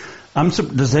 woot.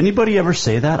 Does anybody ever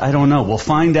say that? I don't know. We'll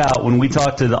find out when we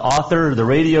talk to the author, the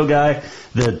radio guy,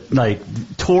 the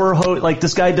tour host.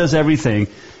 This guy does everything,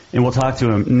 and we'll talk to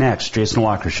him next. Jason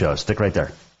Walker Show. Stick right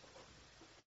there.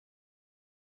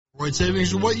 Storewide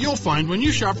savings are what you'll find when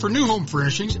you shop for new home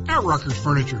furnishings at Rucker's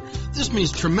Furniture. This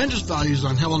means tremendous values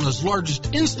on Helena's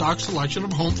largest in-stock selection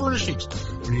of home furnishings.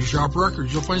 When you shop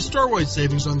Rucker's, you'll find storewide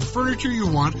savings on the furniture you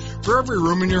want for every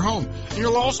room in your home. And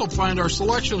you'll also find our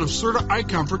selection of Serta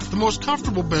iComfort, the most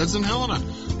comfortable beds in Helena.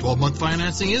 12-month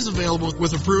financing is available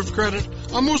with approved credit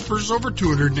on most purchases over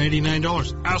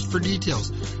 $299. Ask for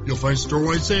details. You'll find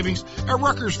storewide savings at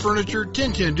Rucker's Furniture,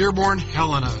 1010 Dearborn,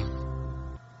 Helena.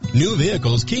 New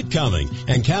vehicles keep coming,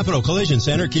 and Capital Collision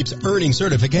Center keeps earning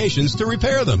certifications to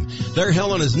repair them. They're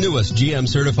Helena's newest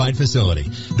GM-certified facility.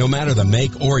 No matter the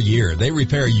make or year, they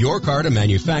repair your car to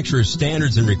manufacturer's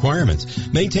standards and requirements,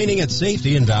 maintaining its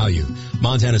safety and value.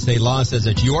 Montana state law says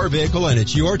it's your vehicle and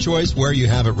it's your choice where you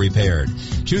have it repaired.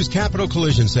 Choose Capital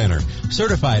Collision Center,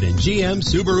 certified in GM,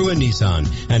 Subaru, and Nissan,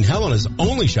 and Helena's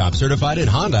only shop certified in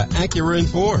Honda, Acura, and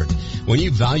Ford. When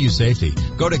you value safety,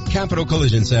 go to Capital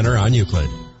Collision Center on Euclid.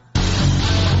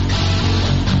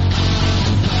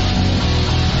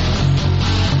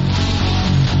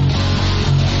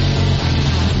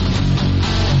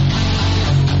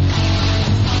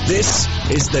 This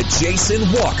is the Jason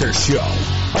Walker Show.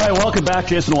 All right, welcome back,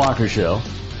 Jason Walker Show.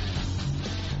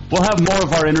 We'll have more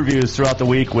of our interviews throughout the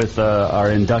week with our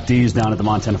inductees down at the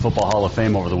Montana Football Hall of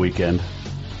Fame over the weekend.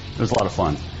 It was a lot of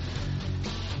fun.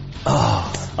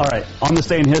 Oh, all right. On this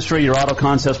day in history, your auto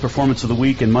contest performance of the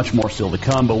week, and much more still to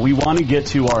come. But we want to get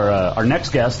to our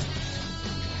next guest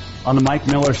on the Mike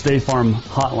Miller State Farm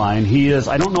Hotline. He is,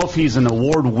 I don't know if he's an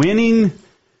award-winning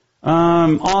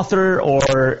author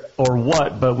or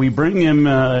what, but we bring him.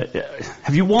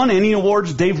 Have you won any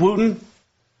awards, Dave Wooten?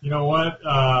 You know what?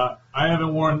 I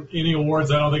haven't won any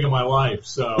awards, I don't think, in my life.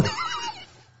 So,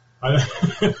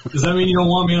 does that mean you don't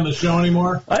want me on the show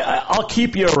anymore? I'll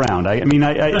keep you around. Yeah.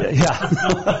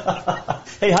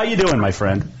 Hey, how you doing, my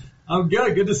friend? I'm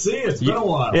good. Good to see you. It's been a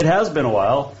while. It has been a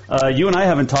while. You and I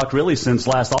haven't talked really since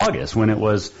last August, when it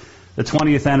was the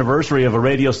 20th anniversary of a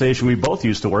radio station we both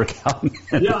used to work out.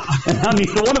 And now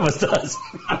neither one of us does.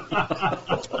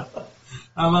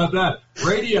 How about that?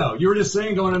 Radio. You were just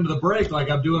saying going into the break, like,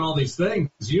 I'm doing all these things.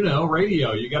 You know,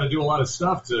 radio. You got to do a lot of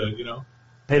stuff to,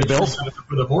 pay the bills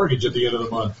for the mortgage at the end of the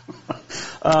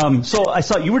month. So I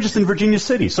saw you were just in Virginia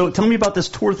City. So tell me about this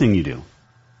tour thing you do.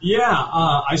 Yeah,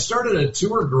 I started a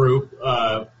tour group,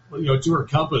 tour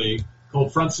company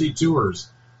called Front Seat Tours.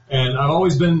 And I've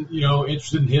always been,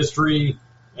 interested in history.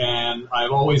 And I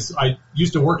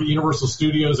used to work at Universal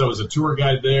Studios. I was a tour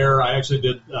guide there. I actually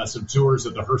did some tours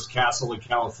at the Hearst Castle in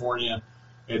California.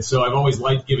 And so I've always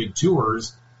liked giving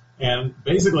tours. And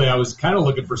basically I was kind of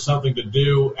looking for something to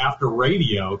do after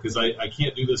radio because I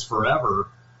can't do this forever.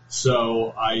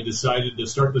 So I decided to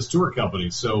start this tour company.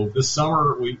 So this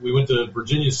summer we went to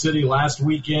Virginia City last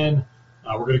weekend.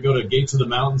 We're going to go to Gates of the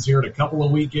Mountains here in a couple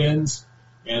of weekends.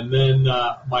 And then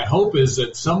my hope is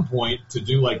at some point to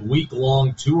do like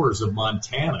week-long tours of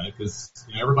Montana because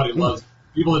everybody loves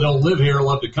people that don't live here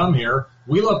love to come here.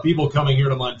 We love people coming here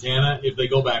to Montana if they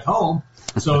go back home.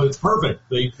 So it's perfect.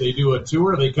 They do a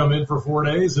tour, they come in for 4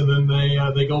 days, and then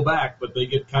they go back. But they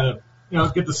get kind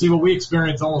of get to see what we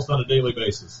experience almost on a daily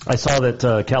basis. I saw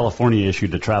that California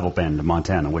issued a travel ban to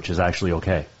Montana, which is actually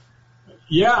okay.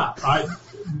 Yeah,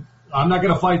 I'm not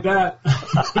going to fight that.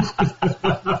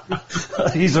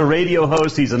 He's a radio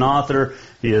host. He's an author.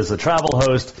 He is a travel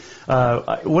host.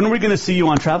 When are we going to see you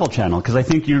on Travel Channel? Because I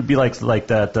think you'd be like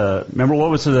that. Remember what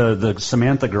was the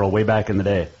Samantha girl way back in the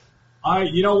day?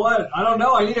 You know what? I don't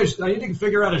know. I need to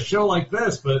figure out a show like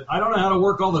this, but I don't know how to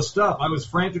work all the stuff. I was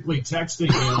frantically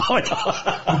texting him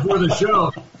before the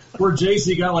show, where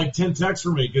JC got like 10 texts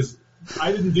from me because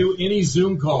I didn't do any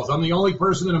Zoom calls. I'm the only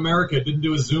person in America that didn't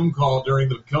do a Zoom call during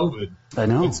the COVID. I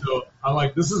know. And so I'm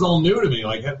like, this is all new to me.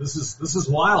 Like, this is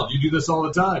wild. You do this all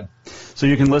the time. So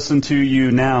you can listen to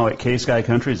you now at K-Sky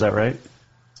Country. Is that right?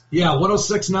 Yeah,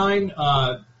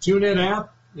 106.9 TuneIn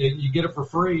app. You get it for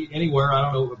free anywhere. I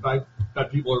don't know if I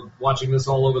bet people are watching this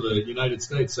all over the United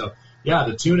States. So, yeah,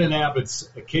 the TuneIn app, it's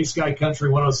K-Sky Country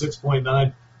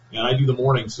 106.9, and I do the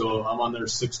morning, so I'm on there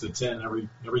 6 to 10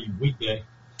 every weekday.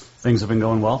 Things have been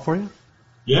going well for you?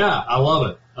 Yeah, I love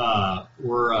it.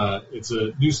 It's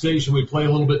a new station. We play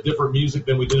a little bit different music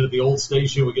than we did at the old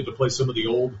station. We get to play some of the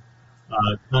old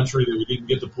country that we didn't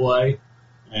get to play.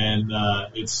 And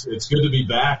it's good to be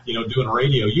back, doing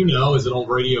radio. As an old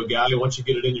radio guy, once you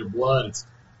get it in your blood, it's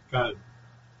kind of,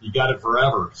 you got it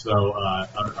forever. So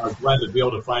I'm glad to be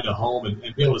able to find a home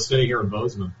and be able to stay here in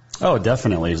Bozeman. Oh,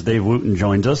 definitely. As Dave Wooten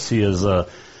joins us, he is a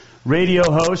radio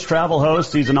host, travel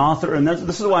host. He's an author, and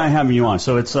this is why I have you on.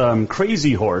 So it's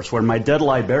Crazy Horse, Where My Dead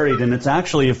Lie Buried, and it's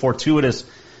actually a fortuitous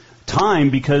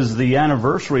time because the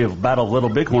anniversary of Battle of Little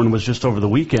Bighorn was just over the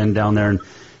weekend down there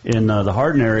in the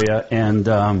Hardin area. And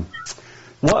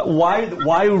why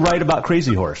write about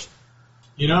Crazy Horse?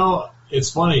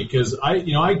 It's funny because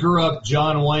I grew up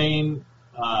John Wayne.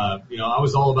 I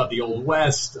was all about the Old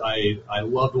West. I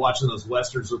loved watching those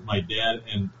westerns with my dad,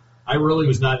 and I really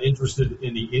was not interested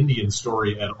in the Indian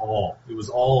story at all. It was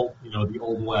all, the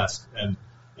Old West and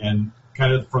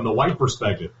kind of from the white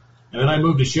perspective. And then I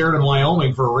moved to Sheridan,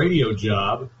 Wyoming for a radio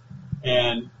job,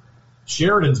 and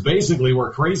Sheridan's basically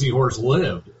where Crazy Horse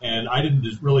lived. And I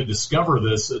didn't really discover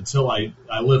this until I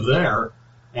lived there.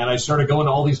 And I started going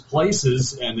to all these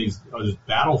places, and there's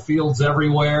battlefields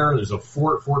everywhere. There's a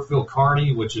Fort Phil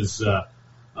Kearny, which is a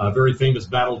very famous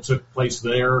battle took place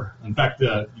there. In fact,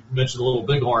 you mentioned the Little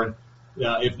Bighorn.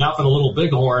 If not for the Little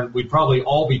Bighorn, we'd probably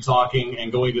all be talking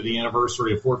and going to the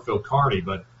anniversary of Fort Phil Kearny.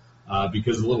 But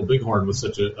because the Little Bighorn was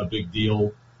such a big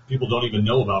deal, people don't even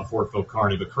know about Fort Phil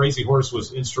Kearny. But Crazy Horse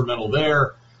was instrumental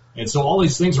there. And so all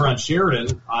these things around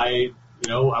Sheridan, I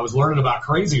was learning about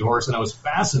Crazy Horse, and I was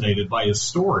fascinated by his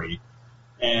story.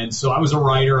 And so I was a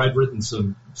writer. I'd written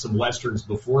some Westerns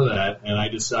before that, and I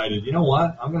decided, you know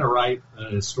what? I'm going to write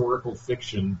a historical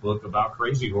fiction book about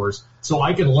Crazy Horse so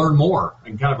I can learn more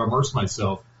and kind of immerse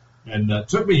myself. And it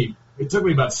took me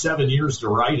about 7 years to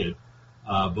write it.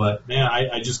 But man,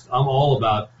 I'm all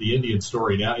about the Indian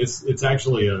story now. It's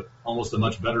actually almost a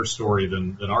much better story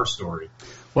than our story.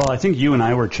 Well, I think you and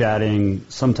I were chatting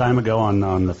some time ago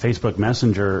on the Facebook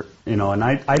Messenger, and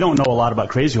I don't know a lot about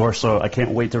Crazy Horse, so I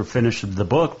can't wait to finish the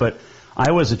book, but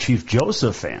I was a Chief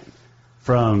Joseph fan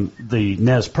from the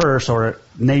Nez Perce, or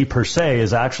Nez Perce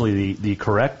is actually the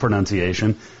correct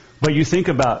pronunciation. But you think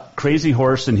about Crazy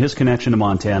Horse and his connection to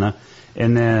Montana,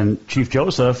 and then Chief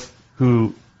Joseph,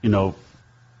 who,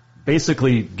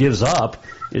 basically gives up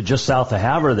just south of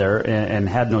Havre there and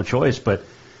had no choice. But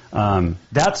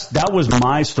that was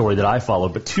my story that I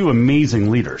followed, but two amazing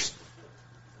leaders.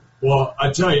 Well,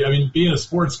 I tell you, being a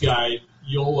sports guy,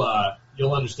 you'll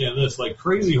understand this. Like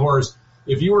Crazy Horse,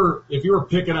 if you were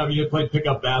picking up, you played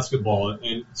pickup basketball,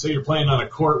 and say you're playing on a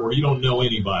court where you don't know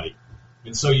anybody,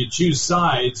 and so you choose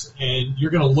sides, and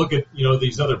you're going to look at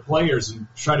these other players and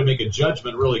try to make a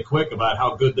judgment really quick about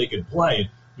how good they can play.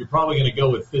 You're probably going to go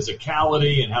with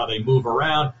physicality and how they move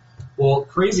around. Well,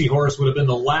 Crazy Horse would have been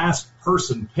the last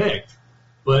person picked,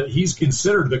 but he's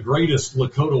considered the greatest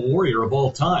Lakota warrior of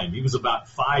all time. He was about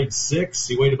 5'6".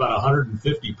 He weighed about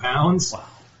 150 pounds.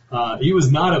 Wow. He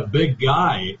was not a big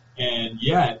guy, and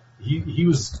yet he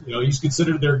was, he's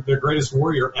considered their greatest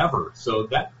warrior ever. So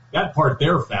that part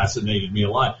there fascinated me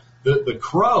a lot. The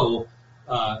Crow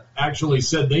actually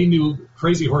said they knew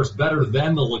Crazy Horse better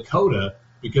than the Lakota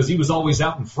because he was always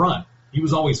out in front. He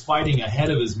was always fighting ahead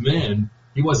of his men.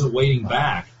 He wasn't waiting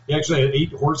back. He actually had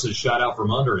 8 horses shot out from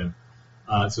under him.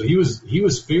 So he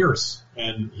was fierce,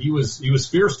 and he was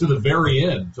fierce to the very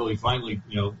end until he finally,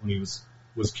 when he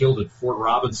was killed at Fort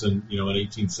Robinson, in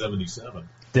 1877.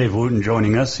 Dave Wooten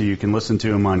joining us, so you can listen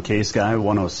to him on K-Sky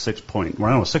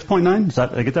 106.9. Did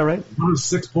I get that right?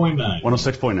 106.9.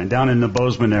 106.9, down in the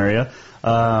Bozeman area.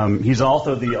 He's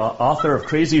also the author of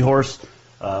Crazy Horse,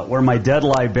 Where My Dead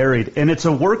Lie Buried. And it's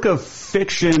a work of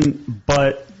fiction,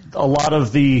 but a lot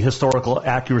of the historical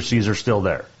accuracies are still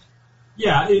there.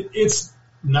 Yeah, it's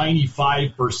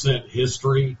 95%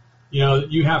 history.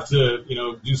 You have to,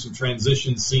 do some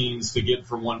transition scenes to get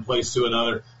from one place to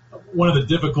another. One of the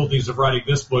difficulties of writing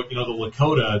this book, the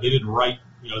Lakota, they didn't write,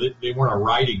 they weren't a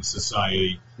writing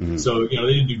society. Mm-hmm. So, they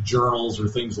didn't do journals or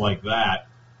things like that.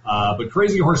 But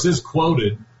Crazy Horse is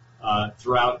quoted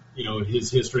throughout, his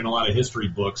history and a lot of history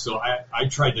books. So I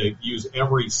tried to use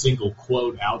every single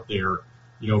quote out there,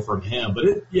 from him. But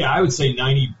I would say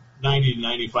 90 to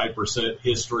 95%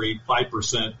 history,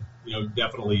 5%,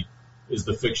 definitely is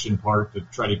the fiction part to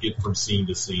try to get from scene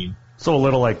to scene. So a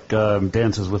little like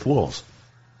Dances with Wolves.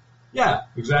 Yeah,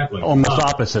 exactly. Almost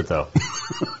opposite, though.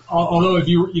 Although if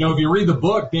you read the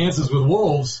book Dances with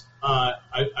Wolves,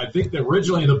 I think that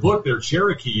originally in the book they're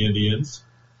Cherokee Indians,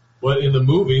 but in the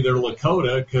movie they're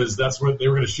Lakota because that's where they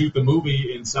were going to shoot the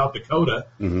movie in South Dakota,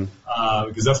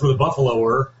 because that's where the buffalo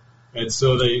were, and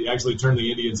so they actually turned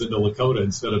the Indians into Lakota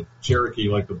instead of Cherokee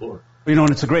like the book.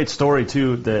 And it's a great story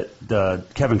too that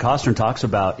Kevin Costner talks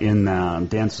about in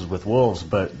Dances with Wolves,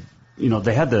 but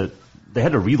they had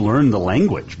to relearn the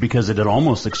language because it had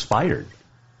almost expired.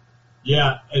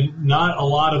 Yeah, and not a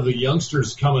lot of the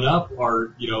youngsters coming up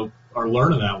are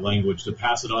learning that language to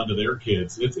pass it on to their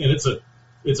kids.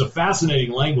 It's a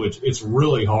fascinating language. It's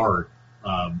really hard.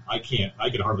 I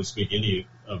can hardly speak any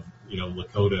of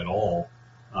Lakota at all.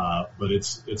 But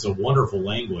it's a wonderful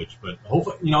language. But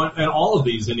hopefully, and all of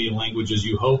these Indian languages,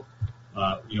 you hope,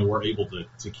 we're able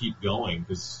to keep going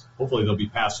because hopefully they'll be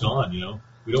passed on.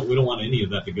 We don't want any of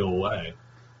that to go away.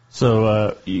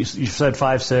 So you said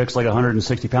 5'6", like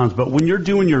 160 pounds. But when you're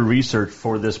doing your research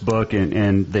for this book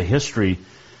and the history,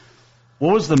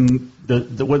 what was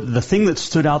the thing that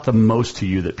stood out the most to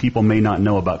you that people may not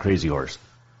know about Crazy Horse?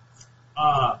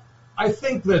 I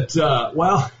think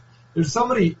that there's so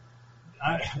many.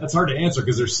 That's hard to answer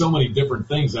because there's so many different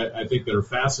things I think that are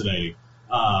fascinating.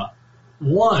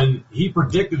 One, he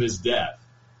predicted his death.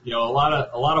 A lot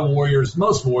of warriors,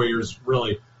 most warriors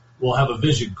really will have a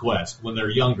vision quest when they're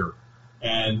younger,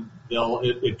 and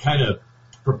it kind of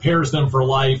prepares them for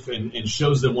life and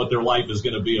shows them what their life is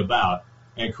going to be about.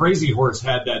 And Crazy Horse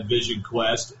had that vision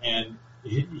quest, and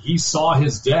he saw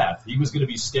his death. He was going to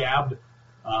be stabbed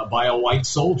by a white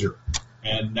soldier.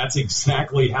 And that's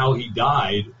exactly how he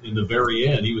died in the very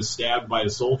end. He was stabbed by a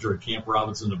soldier at Camp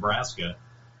Robinson, Nebraska.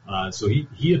 So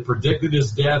he had predicted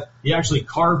his death. He actually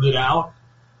carved it out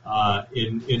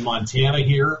in Montana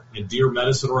here in Deer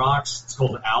Medicine Rocks. It's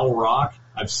called Owl Rock.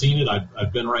 I've seen it.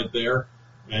 I've been right there.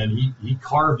 and he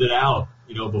carved it out,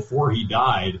 before he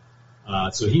died.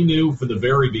 So he knew from the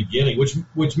very beginning,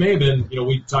 which may have been,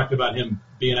 we talked about him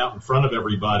being out in front of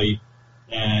everybody,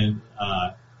 and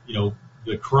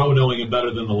the Crow knowing him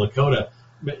better than the Lakota.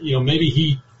 Maybe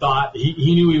he thought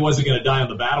he knew he wasn't going to die on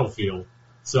the battlefield.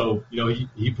 So,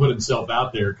 he put himself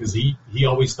out there because he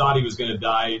always thought he was going to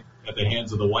die at the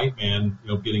hands of the white man,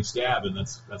 getting stabbed, and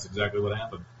that's exactly what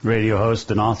happened. Radio host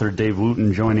and author Dave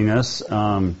Wooten joining us.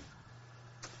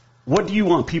 What do you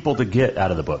want people to get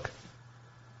out of the book?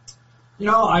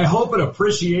 I hope an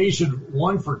appreciation,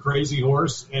 one, for Crazy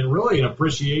Horse, and really an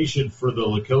appreciation for the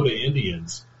Lakota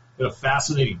Indians. They're a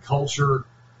fascinating culture.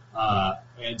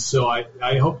 And so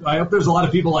I hope there's a lot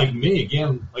of people like me,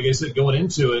 again, like I said, going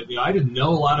into it, I didn't know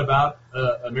a lot about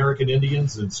American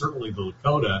Indians and certainly the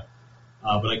Lakota,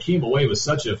 but I came away with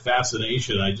such a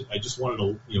fascination. I just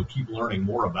wanted to, keep learning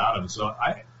more about them. So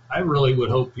I really would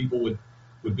hope people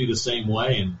would be the same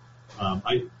way.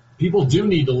 And people do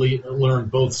need to learn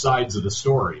both sides of the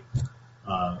story,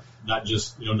 not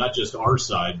just our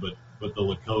side, but the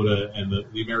Lakota and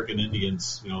the American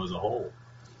Indians, as a whole.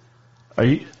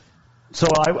 So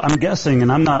I'm guessing,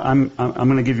 and I'm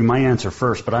going to give you my answer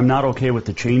first, but I'm not okay with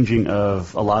the changing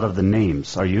of a lot of the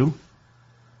names. Are you?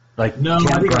 Like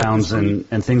campgrounds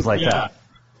and things like that.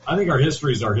 I think our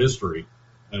history is our history,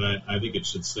 and I think it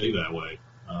should stay that way.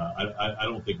 I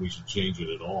don't think we should change it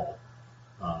at all.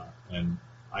 And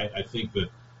I think that,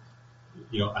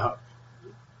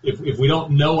 if we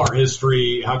don't know our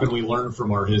history, how can we learn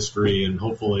from our history? And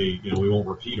hopefully, we won't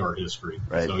repeat our history.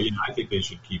 Right. So, I think they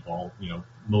should keep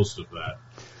most of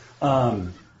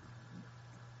that.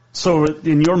 So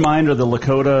in your mind, are the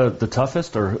Lakota the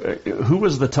toughest, or who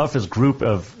was the toughest group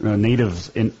of natives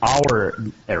in our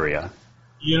area?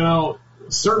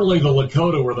 Certainly the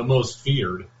Lakota were the most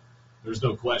feared. There's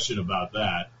no question about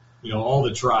that. All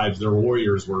the tribes, their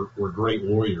warriors were great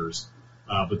warriors.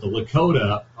 But the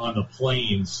Lakota on the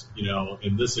plains,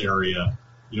 in this area,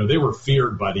 they were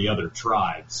feared by the other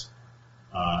tribes.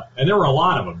 And there were a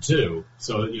lot of them, too.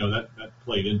 So, that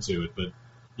played into it. But,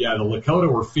 yeah, the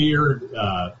Lakota were feared.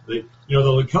 The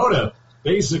Lakota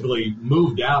basically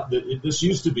moved out. This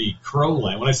used to be Crow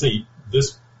land. When I say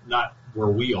this, not where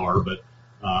we are, but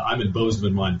I'm in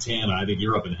Bozeman, Montana. I think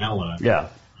you're up in Helena. Yeah.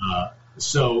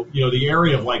 So, the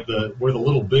area of, where the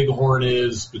Little Bighorn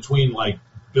is, between,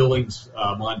 Billings,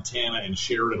 Montana, and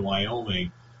Sheridan,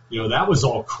 Wyoming, that was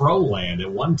all Crow land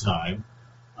at one time.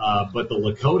 But the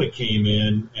Lakota came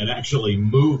in and actually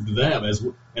moved them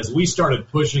as we started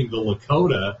pushing the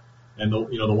Lakota, and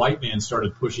the white man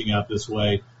started pushing out this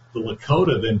way. The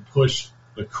Lakota then pushed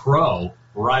the Crow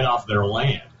right off their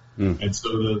land, and so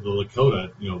the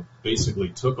Lakota, basically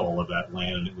took all of that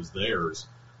land and it was theirs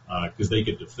because they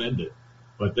could defend it.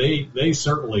 But they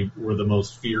certainly were the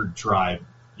most feared tribe,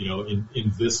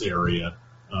 in this area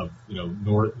of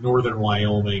northern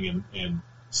Wyoming and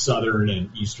southern and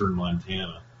eastern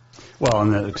Montana. Well,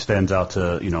 and that extends out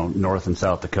to, North and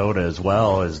South Dakota as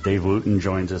well, as Dave Wooten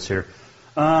joins us here.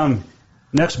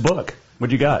 Next book,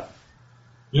 what you got?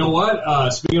 You know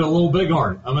what? Speaking of Little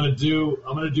Bighorn, I'm gonna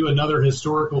do another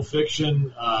historical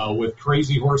fiction with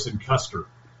Crazy Horse and Custer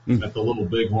at the Little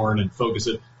Bighorn and focus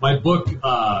it. My book,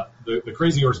 the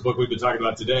Crazy Horse book we've been talking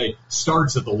about today,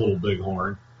 starts at the Little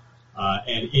Bighorn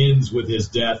and ends with his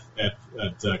death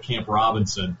at Camp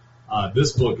Robinson.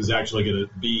 This book is actually going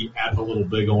to be at the Little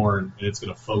Bighorn, and it's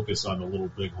going to focus on the Little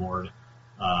Bighorn.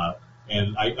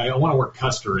 And I want to work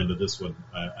Custer into this one,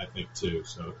 I think, too.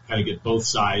 So kind of get both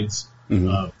sides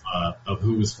of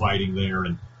who was fighting there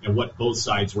and what both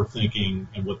sides were thinking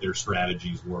and what their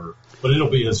strategies were. But it'll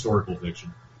be historical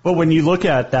fiction. Well, when you look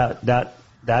at that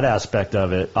aspect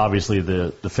of it, obviously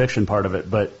the fiction part of it,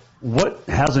 but what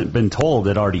hasn't been told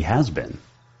that already has been?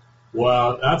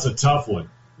 Well, that's a tough one.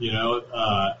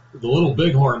 The Little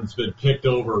Bighorn's been picked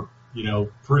over,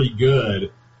 pretty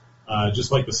good,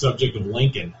 just like the subject of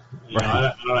Lincoln.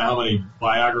 I don't know how many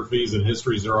biographies and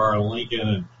histories there are on Lincoln,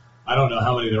 and I don't know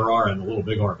how many there are in the Little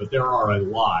Bighorn, but there are a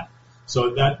lot.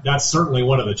 So that's certainly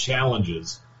one of the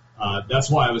challenges. That's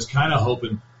why I was kind of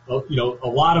hoping, a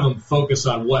lot of them focus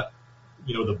on what,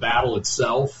 the battle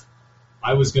itself.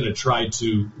 I was going to try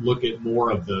to look at more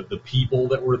of the people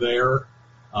that were there,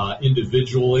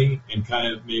 individually, and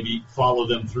kind of maybe follow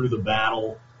them through the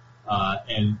battle,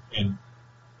 and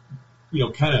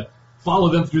kind of follow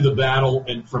them through the battle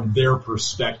and from their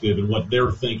perspective and what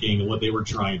they're thinking and what they were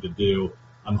trying to do.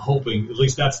 I'm hoping, at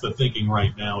least that's the thinking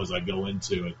right now as I go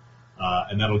into it,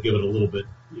 and that'll give it a little bit,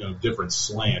 different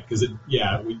slant because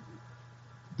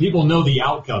people know the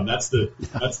outcome. That's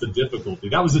the difficulty.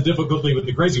 That was the difficulty with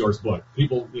the Crazy Horse book.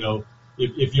 People,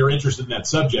 if you're interested in that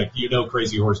subject,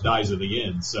 Crazy Horse dies at the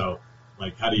end. So,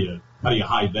 like, how do you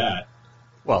hide that?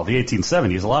 Well, the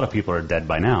 1870s, a lot of people are dead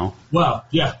by now. Well,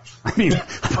 yeah. I mean,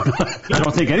 I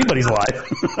don't think anybody's alive.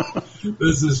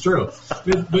 This is true.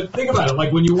 But think about it.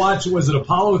 Like when you watch, was it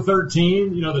Apollo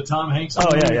 13? The Tom Hanks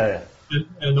movie? Oh, yeah.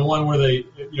 And the one where they,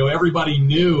 everybody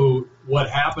knew what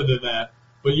happened in that,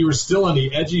 but you were still on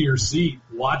the edge of your seat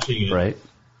watching it. Right.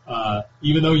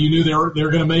 Even though you knew they were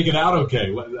going to make it out okay.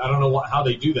 I don't know how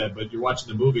they do that, but you're watching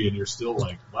the movie and you're still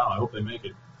like, wow, I hope they make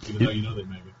it, even though they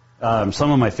make it. Some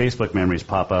of my Facebook memories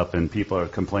pop up, and people are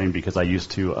complaining because I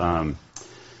used to,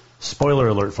 spoiler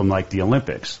alert from like the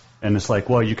Olympics, and it's like,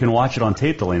 well, you can watch it on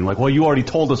tape delay. And like, well, you already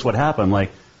told us what happened.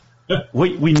 Like,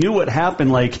 we knew what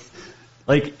happened. Like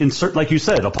you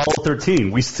said, Apollo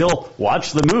 13. We still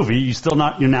watched the movie. You're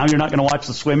not going to watch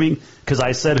the swimming because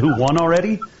I said who won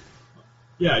already.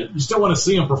 Yeah, you still want to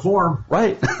see them perform,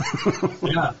 right?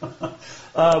 Yeah.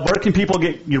 Where can people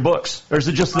get your books, or is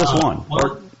it just this one?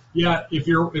 Well, yeah, if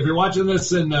you're watching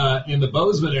this in the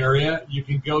Bozeman area, you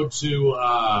can go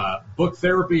to Book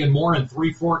Therapy and More in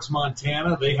Three Forks,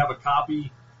 Montana. They have a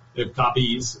copy. They have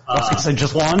copies. I was going to say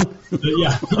just one.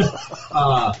 Yeah.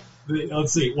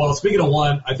 Let's see. Well, speaking of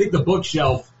one, I think the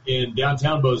bookshelf in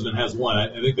downtown Bozeman has one.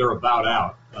 I think they're about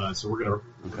out. So we're gonna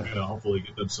hopefully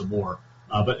get them some more.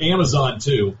 But Amazon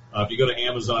too. If you go to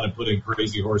Amazon and put in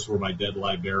Crazy Horse Where My Dead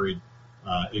Lie Buried,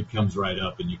 it comes right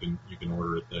up, and you can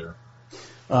order it there.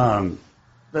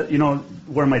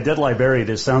 Where My Dead Lie Buried,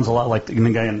 it sounds a lot like the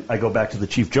guy. I go back to the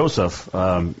Chief Joseph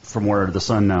from Where the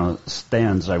Sun Now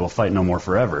Stands. I will fight no more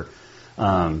forever.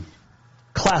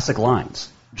 Classic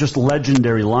lines, just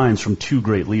legendary lines from two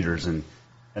great leaders, and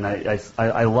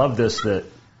I love this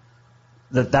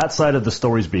that side of the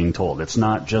story is being told. It's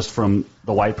not just from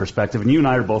the white perspective, and you and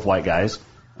I are both white guys,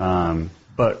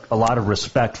 but a lot of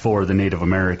respect for the Native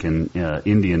American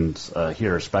Indians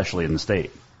here, especially in the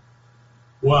state.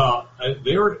 Well,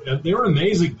 they were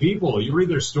amazing people. You read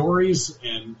their stories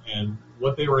and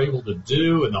what they were able to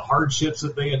do and the hardships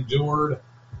that they endured.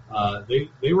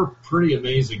 They were pretty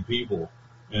amazing people,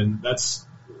 and that's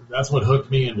what hooked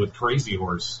me in with Crazy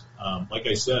Horse. Like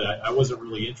I said, I wasn't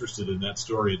really interested in that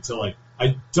story until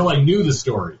I knew the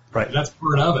story. Right. And that's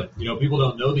part of it. People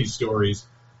don't know these stories,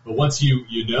 but once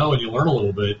you know and you learn a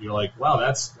little bit, you're like, wow,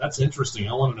 that's interesting.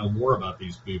 I want to know more about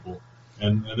these people.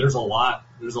 And there's a lot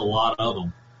of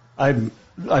them.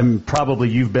 I'm probably,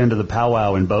 you've been to the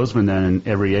powwow in Bozeman then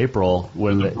every April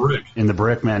in the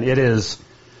Brick, man. It is,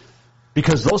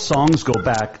 because those songs go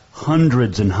back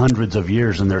hundreds and hundreds of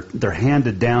years, and they're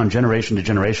handed down generation to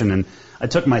generation. And I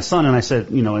took my son and I said,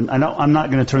 and I know I'm not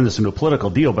going to turn this into a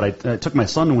political deal, but I took my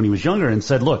son when he was younger and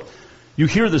said, look, you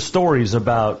hear the stories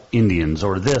about Indians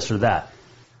or this or that.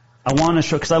 I want to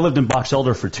show, because I lived in Box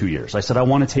Elder for 2 years. I said, I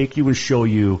want to take you and show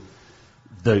you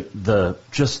the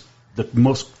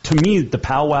most, to me, the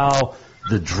powwow,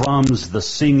 the drums, the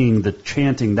singing, the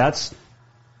chanting, that's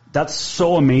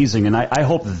so amazing, and I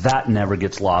hope that never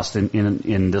gets lost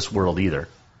in this world either.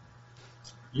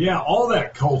 Yeah, all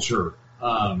that culture,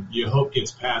 you hope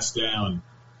gets passed down,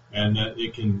 and that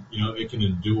it can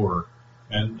endure,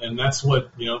 and that's what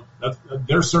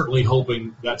they're certainly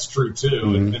hoping that's true too,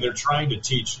 Mm-hmm. and they're trying to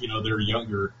teach their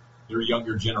younger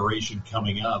generation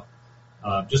coming up,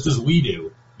 just as we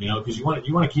do. Because you want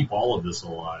to keep all of this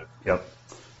alive. Yep.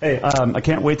 Hey, I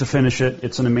can't wait to finish it.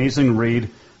 It's an amazing read.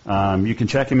 You can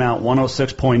check him out,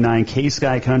 106.9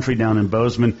 K-Sky Country down in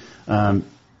Bozeman. Do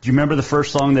you remember the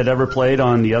first song that ever played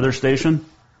on the other station?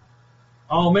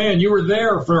 Oh, man, you were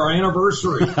there for our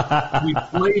anniversary. We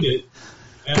played it.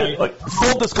 And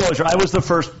full disclosure, I was the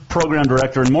first program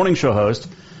director and morning show host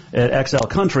at XL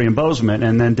Country in Bozeman,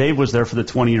 and then Dave was there for the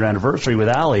 20-year anniversary with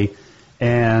Allie.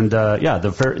 And,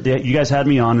 you guys had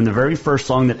me on, and the very first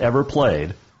song that ever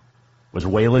played was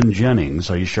Waylon Jennings,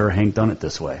 Are You Sure Hank Done It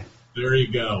This Way? There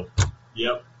you go.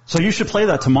 Yep. So you should play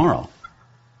that tomorrow.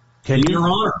 In your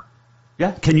honor.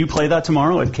 Yeah, can you play that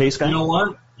tomorrow at K-Sky? You know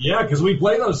what? Yeah, because we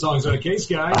play those songs at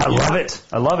K-Sky. I love it.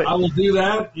 I love it. I will do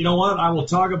that. You know what? I will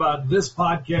talk about this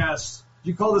podcast. Do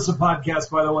you call this a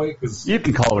podcast, by the way? Cause you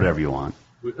can call it whatever you want.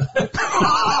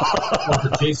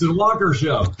 The Jason Walker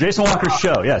Show. Jason Walker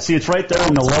Show. Yeah, see, it's right there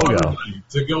in the logo.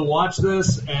 To go watch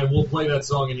this, and we'll play that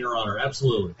song in your honor.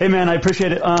 Absolutely. Hey, man, I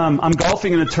appreciate it. I'm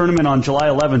golfing in a tournament on July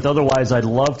 11th. Otherwise, I'd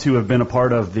love to have been a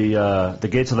part of the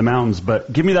Gates of the Mountains.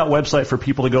 But give me that website for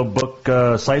people to go book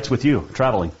sites with you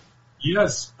traveling.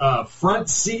 Yes,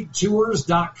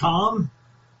 frontseattours.com.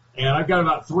 And I've got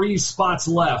about 3 spots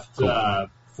left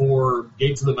for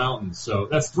Gates of the Mountains. So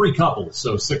that's 3 couples,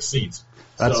 so 6 seats.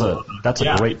 That's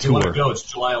a great tour. If you want to go, it's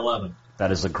July 11th.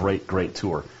 That is a great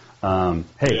tour.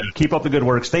 Hey, keep up the good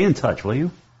work. Stay in touch, will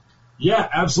you? Yeah,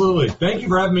 absolutely. Thank you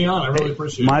for having me on. I really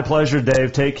appreciate it. My pleasure,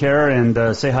 Dave. Take care,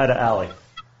 and say hi to Allie.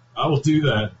 I will do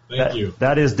that. Thank you.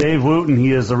 That is Dave Wooten.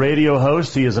 He is a radio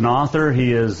host. He is an author.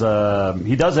 He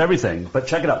does everything. But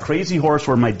check it out. Crazy Horse,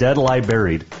 Where My Dead Lie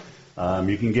Buried.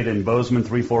 You can get it in Bozeman,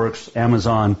 Three Forks,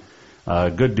 Amazon.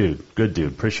 Good dude.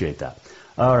 Appreciate that.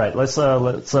 All right, let's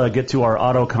get to our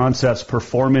Auto Concepts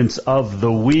Performance of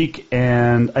the Week.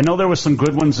 And I know there was some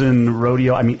good ones in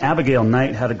rodeo. I mean, Abigail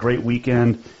Knight had a great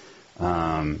weekend.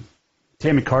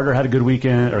 Tammy Carter had a good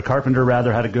weekend, or Carpenter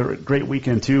rather had a great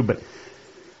weekend too. But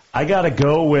I got to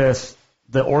go with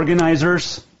the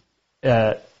organizers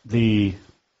at the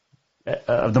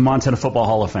Montana Football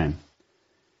Hall of Fame.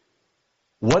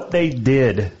 What they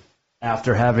did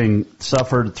after having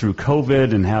suffered through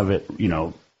COVID and have it,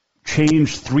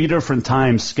 changed 3 different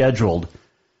times scheduled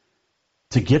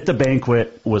to get the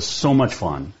banquet was so much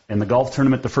fun. And the golf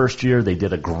tournament the first year, they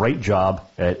did a great job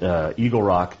at Eagle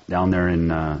Rock down there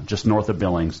in just north of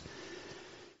Billings.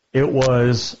 It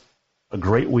was a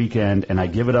great weekend, and I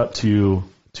give it up to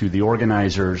the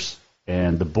organizers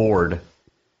and the board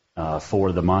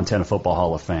for the Montana Football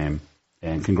Hall of Fame.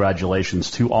 And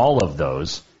congratulations to all of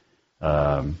those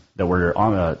that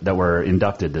were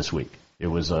inducted this week. It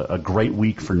was a great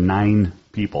week for 9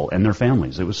 people and their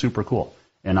families. It was super cool,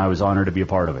 and I was honored to be a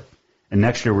part of it. And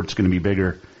next year, it's going to be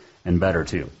bigger and better,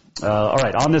 too. All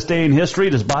right, on this day in history,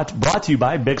 it is brought to you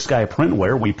by Big Sky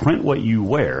Printwear. We print what you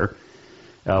wear.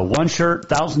 1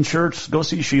 shirt, 1,000 shirts. Go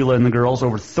see Sheila and the girls.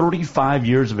 Over 35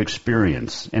 years of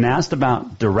experience. And asked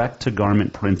about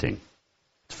direct-to-garment printing.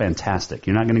 It's fantastic.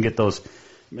 You're not going to get those.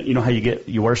 You know how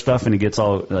you wear stuff and it gets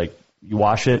all, like, you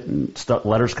wash it and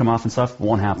letters come off and stuff? It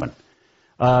won't happen.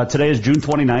 Today is June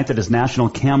 29th. It is National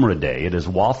Camera Day. It is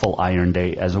Waffle Iron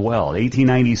Day as well.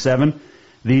 1897,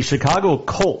 the Chicago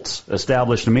Colts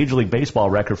established a Major League Baseball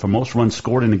record for most runs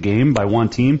scored in a game by one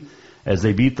team as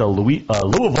they beat the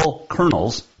Louisville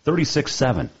Colonels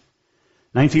 36-7.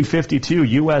 1952,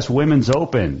 U.S. Women's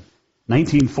Open.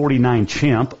 1949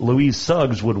 champ Louise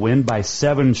Suggs would win by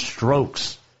 7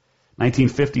 strokes.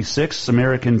 1956,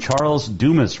 American Charles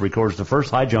Dumas records the first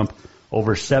high jump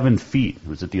over 7 feet. It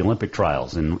was at the Olympic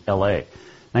trials in L.A.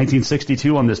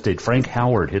 1962, on this date, Frank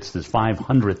Howard hits his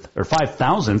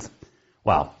 5,000th.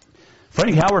 Wow.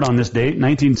 Frank Howard on this date,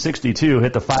 1962,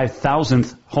 hit the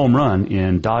 5,000th home run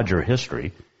in Dodger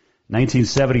history.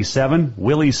 1977,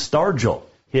 Willie Stargell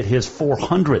hit his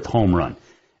 400th home run.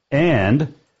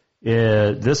 And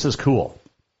this is cool.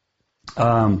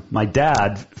 My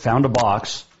dad found a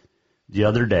box the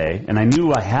other day, and I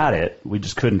knew I had it. We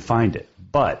just couldn't find it.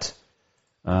 But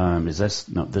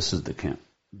this is the camp.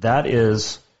 That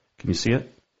is, can you see it?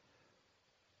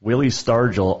 Willie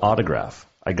Stargell autograph.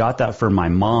 I got that for my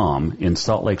mom in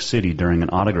Salt Lake City during an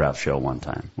autograph show one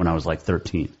time when I was like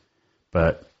 13.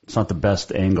 But it's not the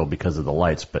best angle because of the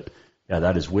lights. But, yeah,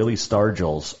 that is Willie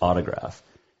Stargell's autograph.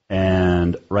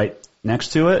 And right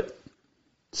next to it,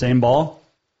 same ball,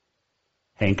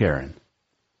 Hank Aaron.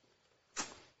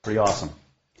 Pretty awesome.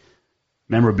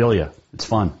 Memorabilia. It's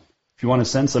fun. If you want to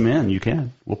send some in, you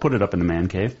can. We'll put it up in the man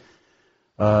cave.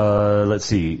 Let's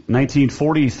see.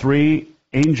 1943,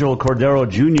 Angel Cordero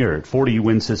Jr. at 40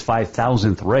 wins his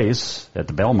 5,000th race at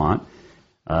the Belmont,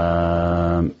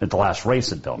 at the last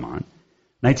race at Belmont.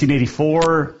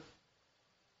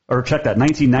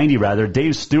 1990 rather,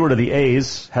 Dave Stewart of the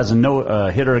A's has a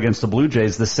no-hitter against the Blue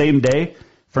Jays. The same day,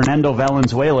 Fernando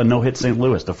Valenzuela no-hit St.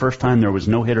 Louis. The first time there was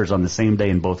no-hitters on the same day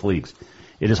in both leagues.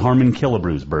 It is Harmon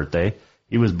Killebrew's birthday.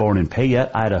 He was born in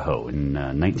Payette, Idaho in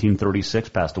 1936,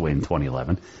 passed away in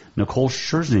 2011. Nicole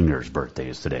Scherzinger's birthday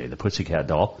is today, the Pussycat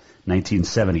Doll,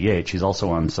 1978. She's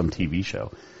also on some TV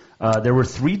show. There were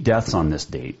 3 deaths on this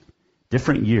date,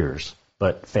 different years,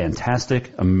 but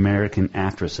fantastic American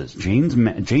actresses.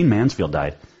 Jane Mansfield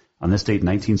died on this date in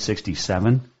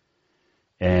 1967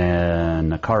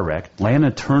 in a car wreck.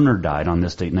 Lana Turner died on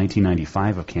this date in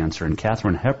 1995 of cancer, and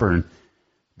Katharine Hepburn,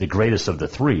 the greatest of the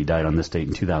 3, died on this date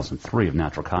in 2003 of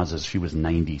natural causes. She was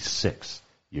 96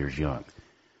 years young.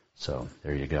 So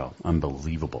there you go.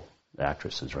 Unbelievable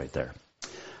actresses right there.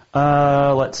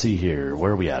 Let's see here.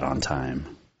 Where are we at on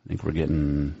time? I think we're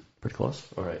getting pretty close.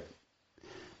 All right.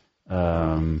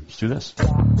 Let's do this.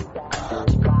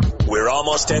 We're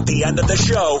almost at the end of the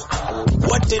show.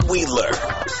 What did we learn?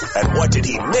 And what did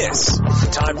he miss?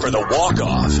 Time for the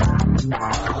walk-off.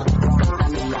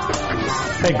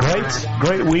 Hey,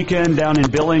 great weekend down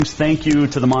in Billings. Thank you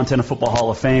to the Montana Football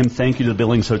Hall of Fame. Thank you to the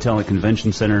Billings Hotel and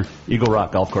Convention Center. Eagle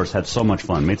Rock Golf Course had so much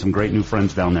fun. Made some great new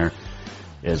friends down there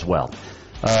as well.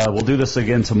 We'll do this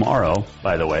again tomorrow,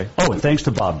 by the way. Oh, and thanks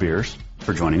to Bob Beers.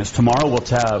 for joining us. Tomorrow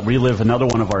we'll relive another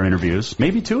one of our interviews,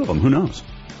 maybe 2 of them. Who knows?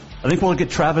 I think we'll get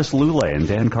Travis Lulay and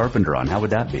Dan Carpenter on. How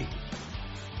would that be?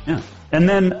 Yeah. And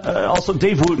then also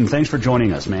Dave Wooten, thanks for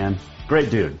joining us, man. Great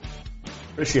dude.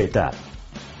 Appreciate that.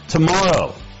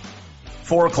 Tomorrow,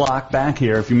 4 o'clock, back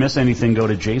here. If you miss anything, go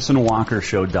to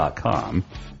jasonwalkershow.com.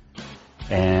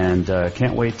 And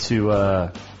can't wait to...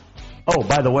 oh,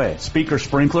 by the way, Speaker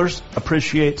Sprinklers.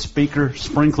 Appreciate Speaker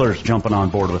Sprinklers jumping on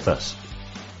board with us.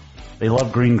 They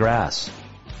love green grass.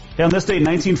 Okay, on this date,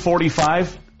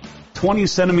 1945, 20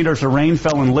 centimeters of rain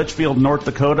fell in Litchfield, North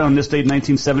Dakota. On this date,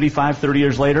 1975, 30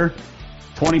 years later,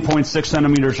 20.6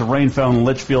 centimeters of rain fell in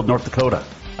Litchfield, North Dakota.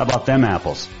 How about them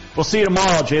apples? We'll see you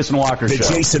tomorrow, Jason Walker Show.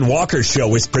 The Jason Walker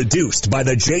Show is produced by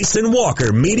the Jason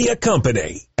Walker Media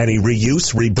Company. Any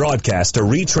reuse, rebroadcast, or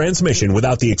retransmission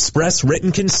without the express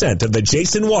written consent of the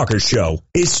Jason Walker Show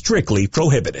is strictly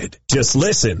prohibited. Just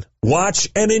listen, watch,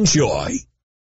 and enjoy.